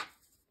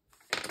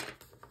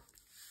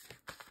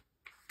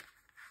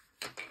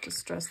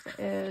 Distress the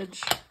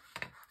edge.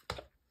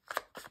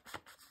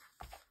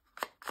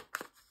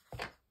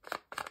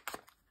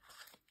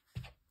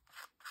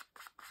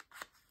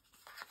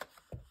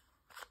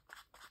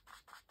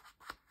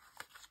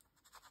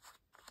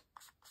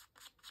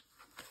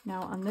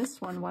 Now on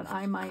this one, what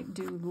I might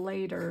do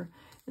later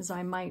is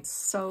I might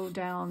sew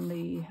down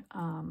the,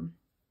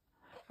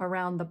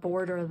 around the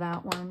border of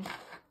that one.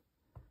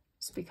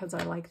 Just because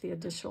I like the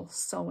additional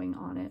sewing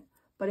on it.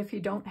 But if you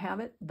don't have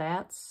it,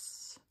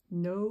 that's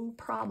no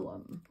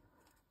problem.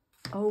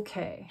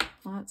 Okay,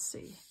 let's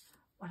see.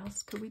 What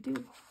else could we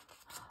do?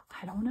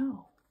 I don't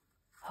know.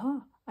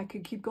 I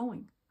could keep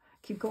going.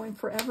 Keep going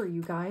forever,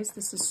 you guys.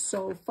 This is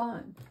so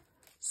fun.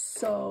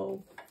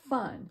 So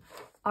fun.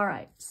 All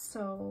right,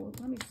 so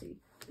let me see.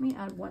 Let me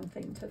add one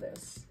thing to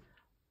this.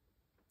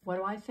 What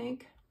do I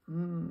think?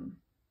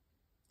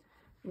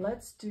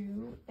 Let's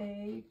do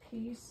a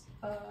piece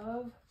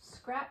of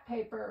scrap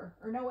paper.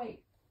 Or no,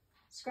 wait.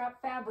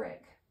 Scrap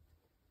fabric.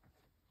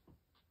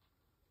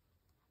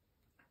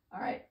 All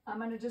right, I'm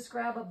going to just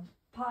grab a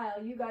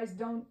pile. You guys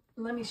don't...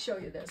 Let me show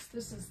you this.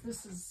 This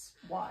is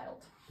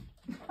wild.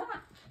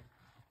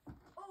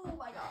 Oh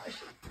my gosh.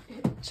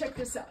 Check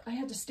this out. I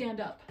had to stand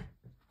up.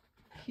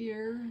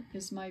 Here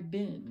is my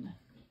bin.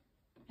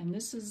 And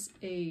this is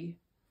a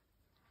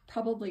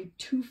probably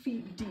 2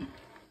 feet deep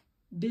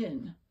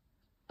bin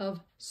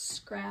of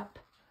scrap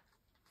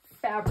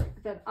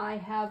fabric that I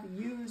have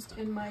used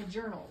in my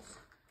journals.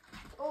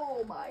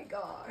 Oh my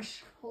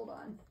gosh. Hold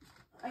on.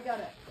 I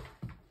gotta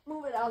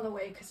move it out of the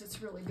way because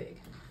it's really big.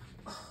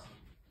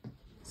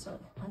 So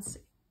let's see.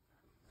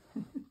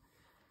 I'm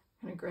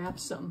gonna grab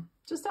some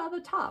just out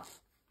of the top.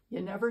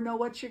 You never know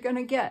what you're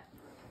gonna get.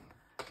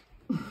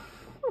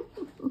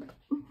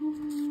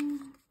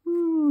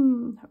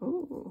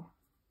 Oh.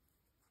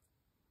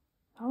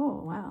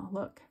 Oh, wow,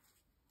 look.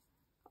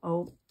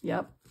 Oh,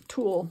 yep,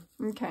 tulle.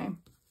 Okay.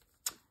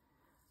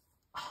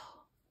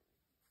 Oh,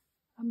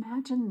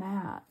 imagine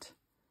that.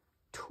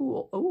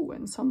 Tulle. Oh,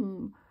 and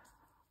some,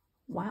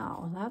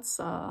 wow, that's,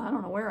 I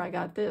don't know where I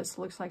got this.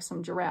 Looks like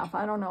some giraffe.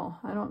 I don't know.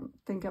 I don't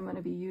think I'm going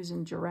to be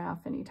using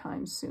giraffe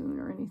anytime soon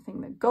or anything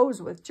that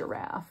goes with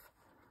giraffe.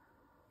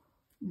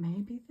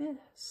 Maybe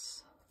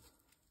this.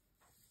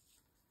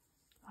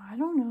 I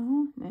don't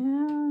know.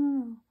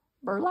 Yeah.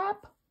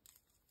 Burlap?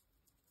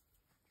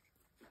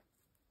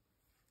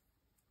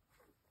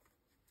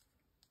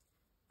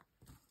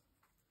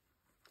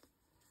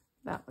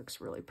 That looks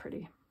really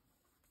pretty.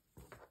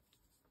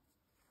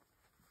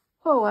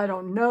 Oh, I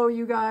don't know,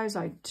 you guys.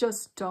 I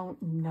just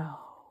don't know.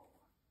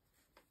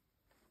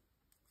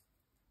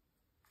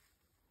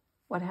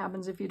 What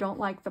happens if you don't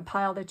like the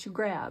pile that you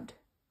grabbed?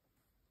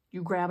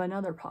 You grab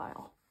another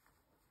pile.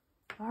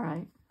 All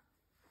right.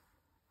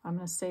 I'm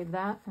going to save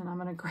that, and I'm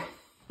going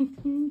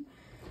to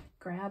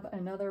grab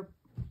another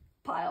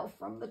pile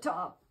from the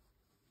top.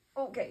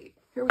 Okay,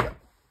 here we go.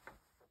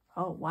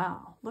 Oh,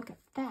 wow. Look at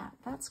that.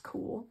 That's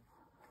cool.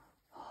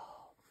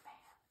 Oh,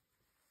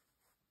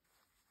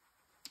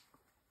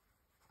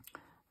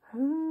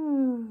 man.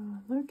 Oh,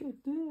 look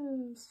at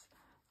this.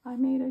 I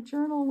made a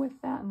journal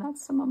with that, and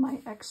that's some of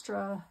my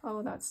extra.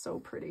 Oh, that's so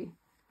pretty.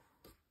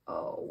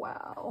 Oh,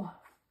 wow.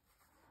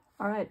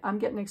 All right, I'm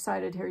getting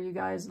excited here, you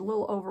guys. A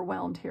little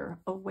overwhelmed here.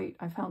 Oh, wait,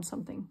 I found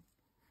something.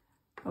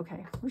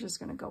 Okay, we're just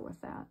going to go with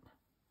that.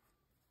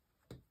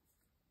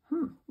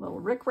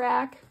 Little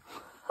rickrack.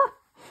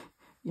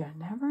 You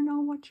never know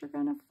what you're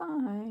going to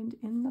find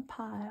in the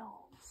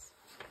piles.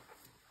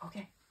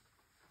 Okay.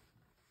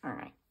 All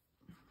right.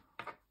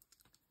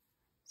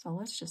 So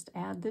let's just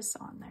add this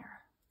on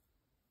there.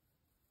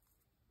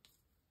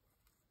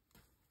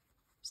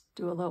 Just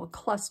do a little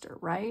cluster,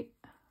 right?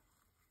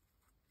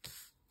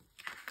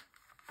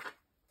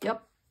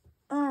 Yep.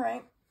 All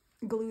right.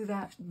 Glue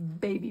that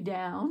baby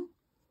down.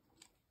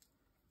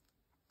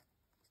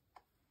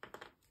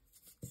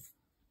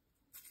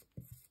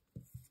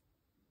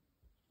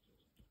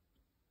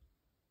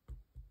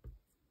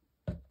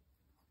 I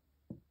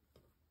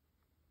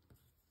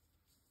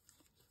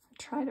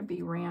try to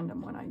be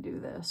random when I do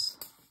this.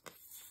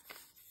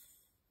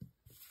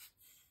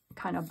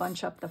 Kind of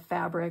bunch up the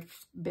fabric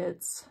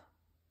bits.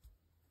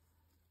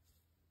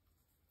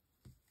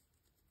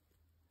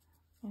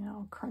 You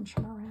know, crunch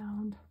them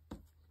around.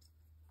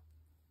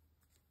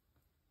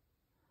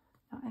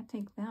 Now, I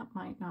think that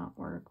might not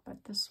work,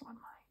 but this one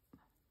might.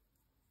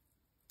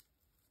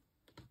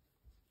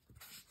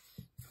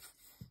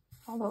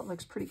 Although it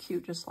looks pretty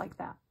cute just like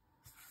that.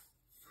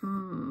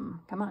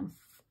 Come on.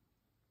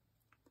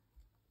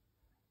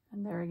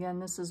 And there again,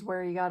 this is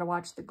where you got to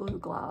watch the glue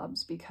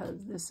globs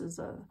because this is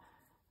a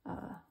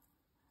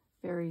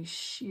very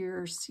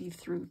sheer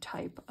see-through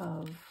type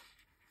of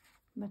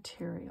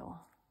material.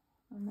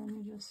 And then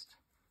you just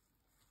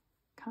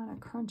kind of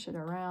crunch it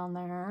around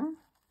there.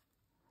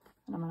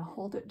 And I'm going to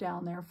hold it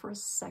down there for a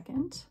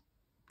second.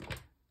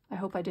 I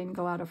hope I didn't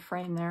go out of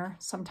frame there.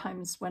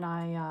 Sometimes when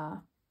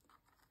I'm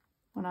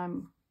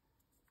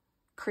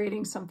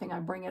creating something, I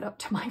bring it up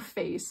to my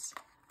face.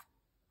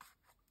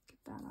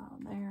 Get that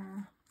out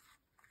there.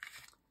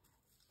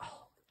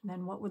 Oh, and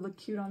then what would look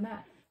cute on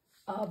that?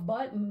 A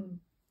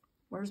button.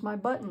 Where's my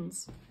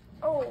buttons?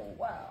 Oh,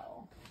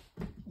 wow.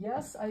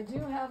 Yes, I do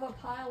have a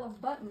pile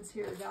of buttons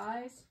here,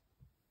 guys.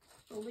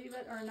 Believe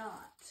it or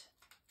not.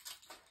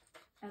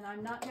 And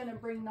I'm not going to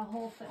bring the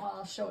whole thing. Well,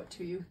 I'll show it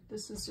to you.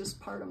 This is just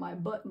part of my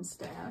button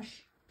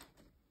stash.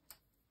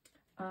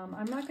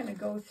 I'm not going to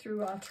go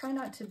through, I'll try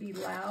not to be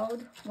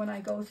loud when I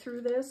go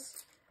through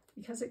this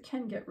because it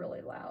can get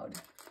really loud,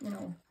 you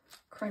know,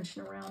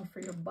 crunching around for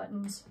your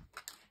buttons.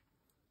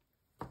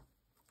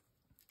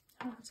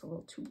 Oh, it's a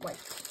little too white.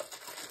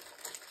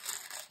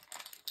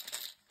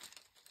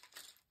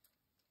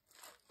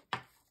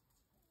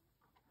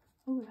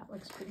 Oh, that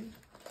looks pretty.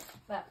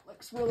 That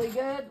looks really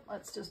good.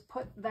 Let's just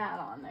put that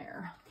on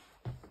there.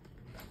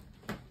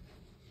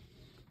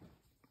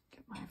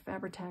 Get my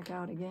Fabri-Tac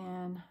out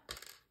again.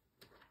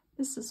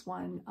 This is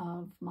one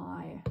of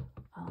my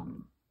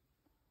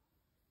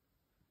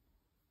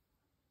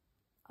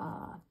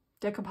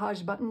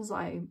decoupage buttons.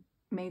 I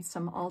made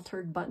some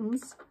altered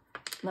buttons.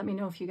 Let me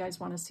know if you guys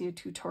want to see a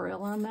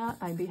tutorial on that.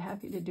 I'd be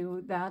happy to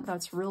do that.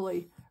 That's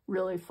really,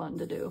 really fun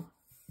to do.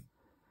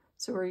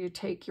 So where you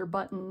take your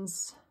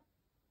buttons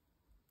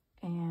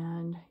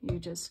and you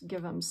just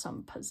give them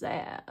some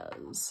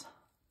pizzazz.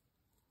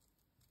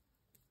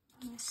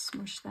 I'll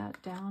smush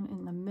that down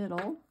in the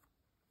middle.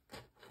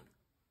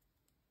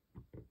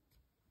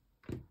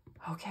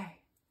 Okay,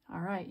 all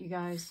right, you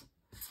guys.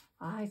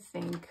 I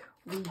think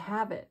we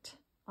have it.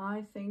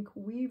 I think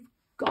we've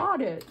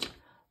got it.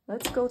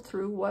 Let's go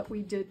through what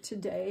we did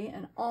today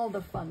and all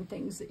the fun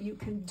things that you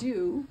can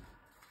do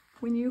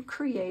when you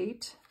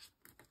create.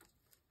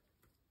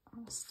 I'm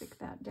gonna stick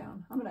that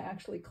down. I'm gonna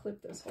actually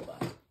clip this, hold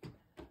on.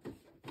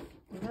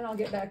 And then I'll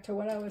get back to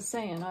what I was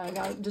saying. I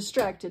got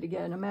distracted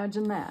again,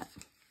 imagine that.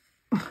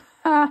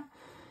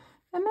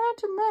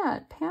 Imagine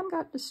that, Pam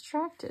got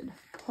distracted.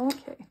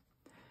 Okay,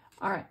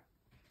 all right,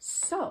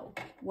 so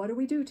what do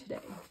we do today?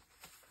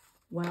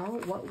 Well,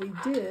 what we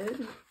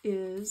did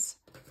is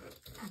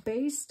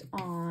based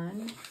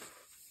on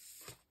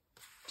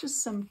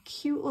just some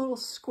cute little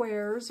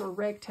squares or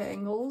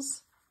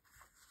rectangles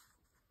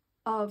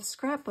of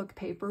scrapbook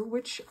paper,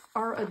 which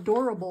are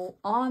adorable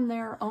on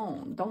their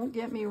own. Don't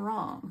get me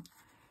wrong.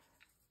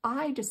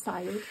 I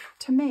decided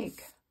to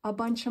make a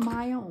bunch of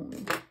my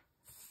own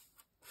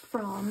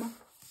from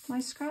my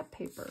scrap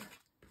paper.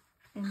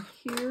 And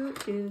here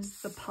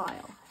is the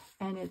pile.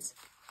 And it's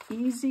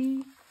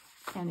easy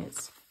and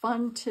it's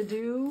fun to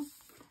do.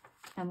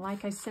 And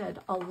like I said,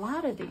 a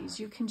lot of these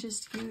you can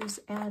just use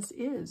as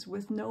is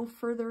with no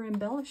further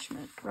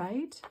embellishment,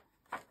 right?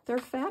 They're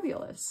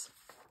fabulous.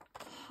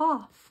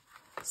 Ha!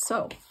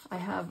 So I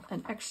have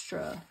an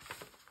extra.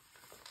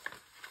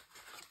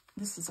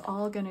 This is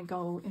all going to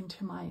go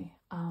into my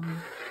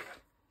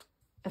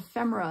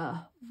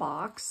ephemera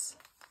box.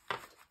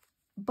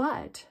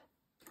 But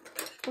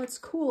what's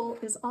cool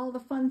is all the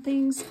fun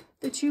things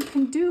that you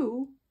can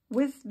do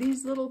with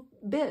these little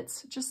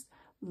bits. Just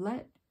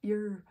let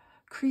your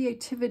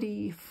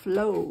creativity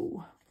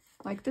flow.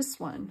 Like this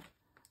one,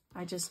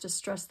 I just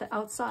distressed the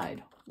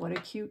outside. What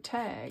a cute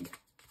tag.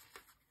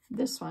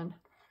 This one,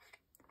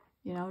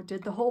 you know,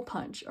 did the hole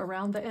punch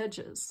around the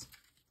edges.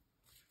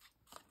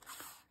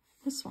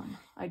 This one,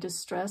 I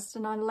distressed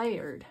and I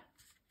layered.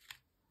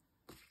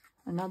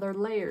 Another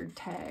layered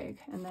tag,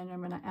 and then I'm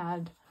going to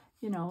add,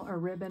 you know, a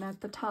ribbon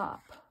at the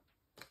top.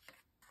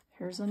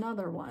 Here's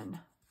another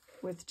one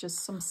with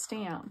just some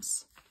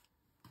stamps.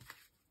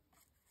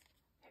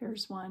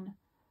 Here's one,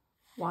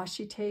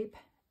 washi tape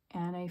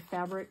and a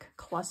fabric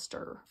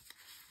cluster.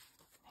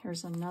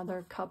 Here's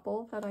another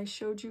couple that I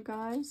showed you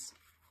guys.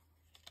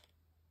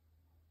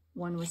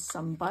 One with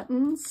some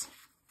buttons.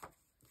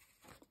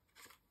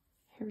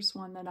 Here's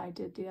one that I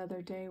did the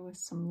other day with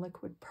some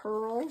liquid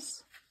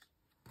pearls.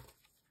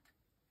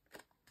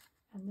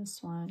 And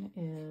this one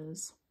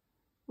is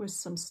with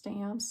some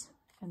stamps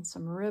and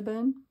some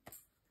ribbon.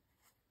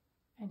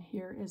 And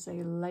here is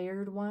a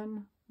layered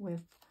one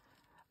with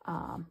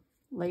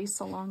lace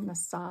along the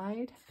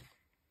side.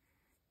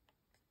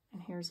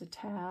 And here's a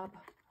tab,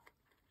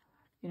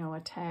 you know, a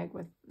tag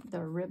with the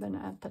ribbon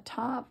at the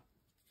top.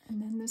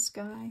 And then this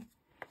guy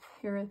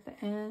here at the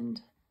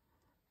end,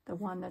 the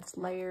one that's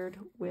layered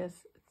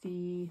with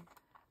the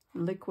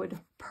liquid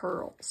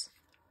pearls.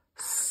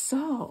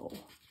 So,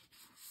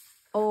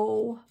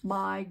 oh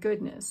my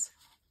goodness,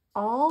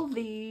 all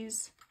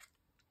these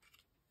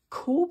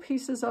cool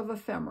pieces of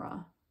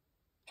ephemera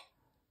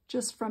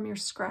just from your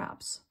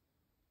scraps.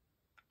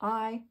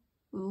 I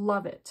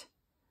love it.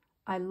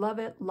 I love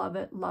it, love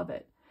it, love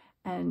it.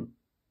 And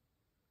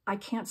I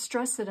can't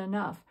stress it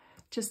enough.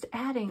 Just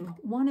adding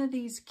one of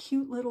these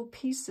cute little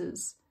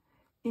pieces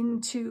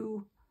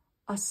into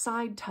a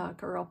side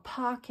tuck or a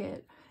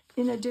pocket,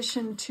 in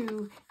addition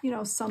to, you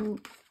know,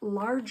 some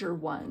larger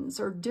ones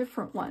or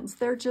different ones.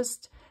 They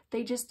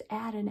just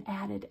add an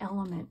added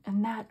element,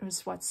 and that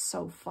is what's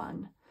so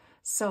fun.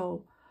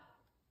 So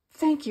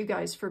thank you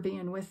guys for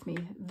being with me.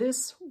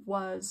 This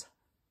was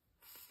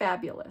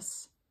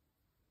fabulous.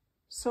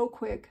 So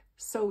quick,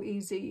 so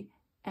easy,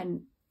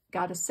 and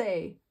gotta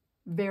say,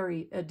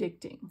 very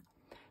addicting.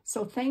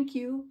 So thank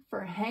you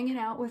for hanging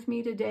out with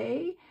me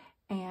today,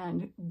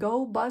 and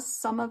go bust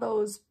some of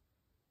those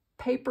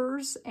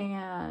papers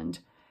and,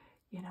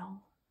 you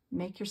know,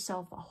 make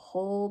yourself a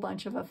whole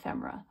bunch of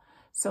ephemera.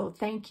 So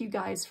thank you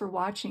guys for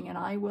watching, and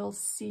I will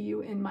see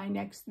you in my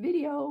next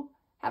video.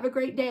 Have a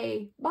great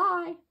day.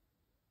 Bye.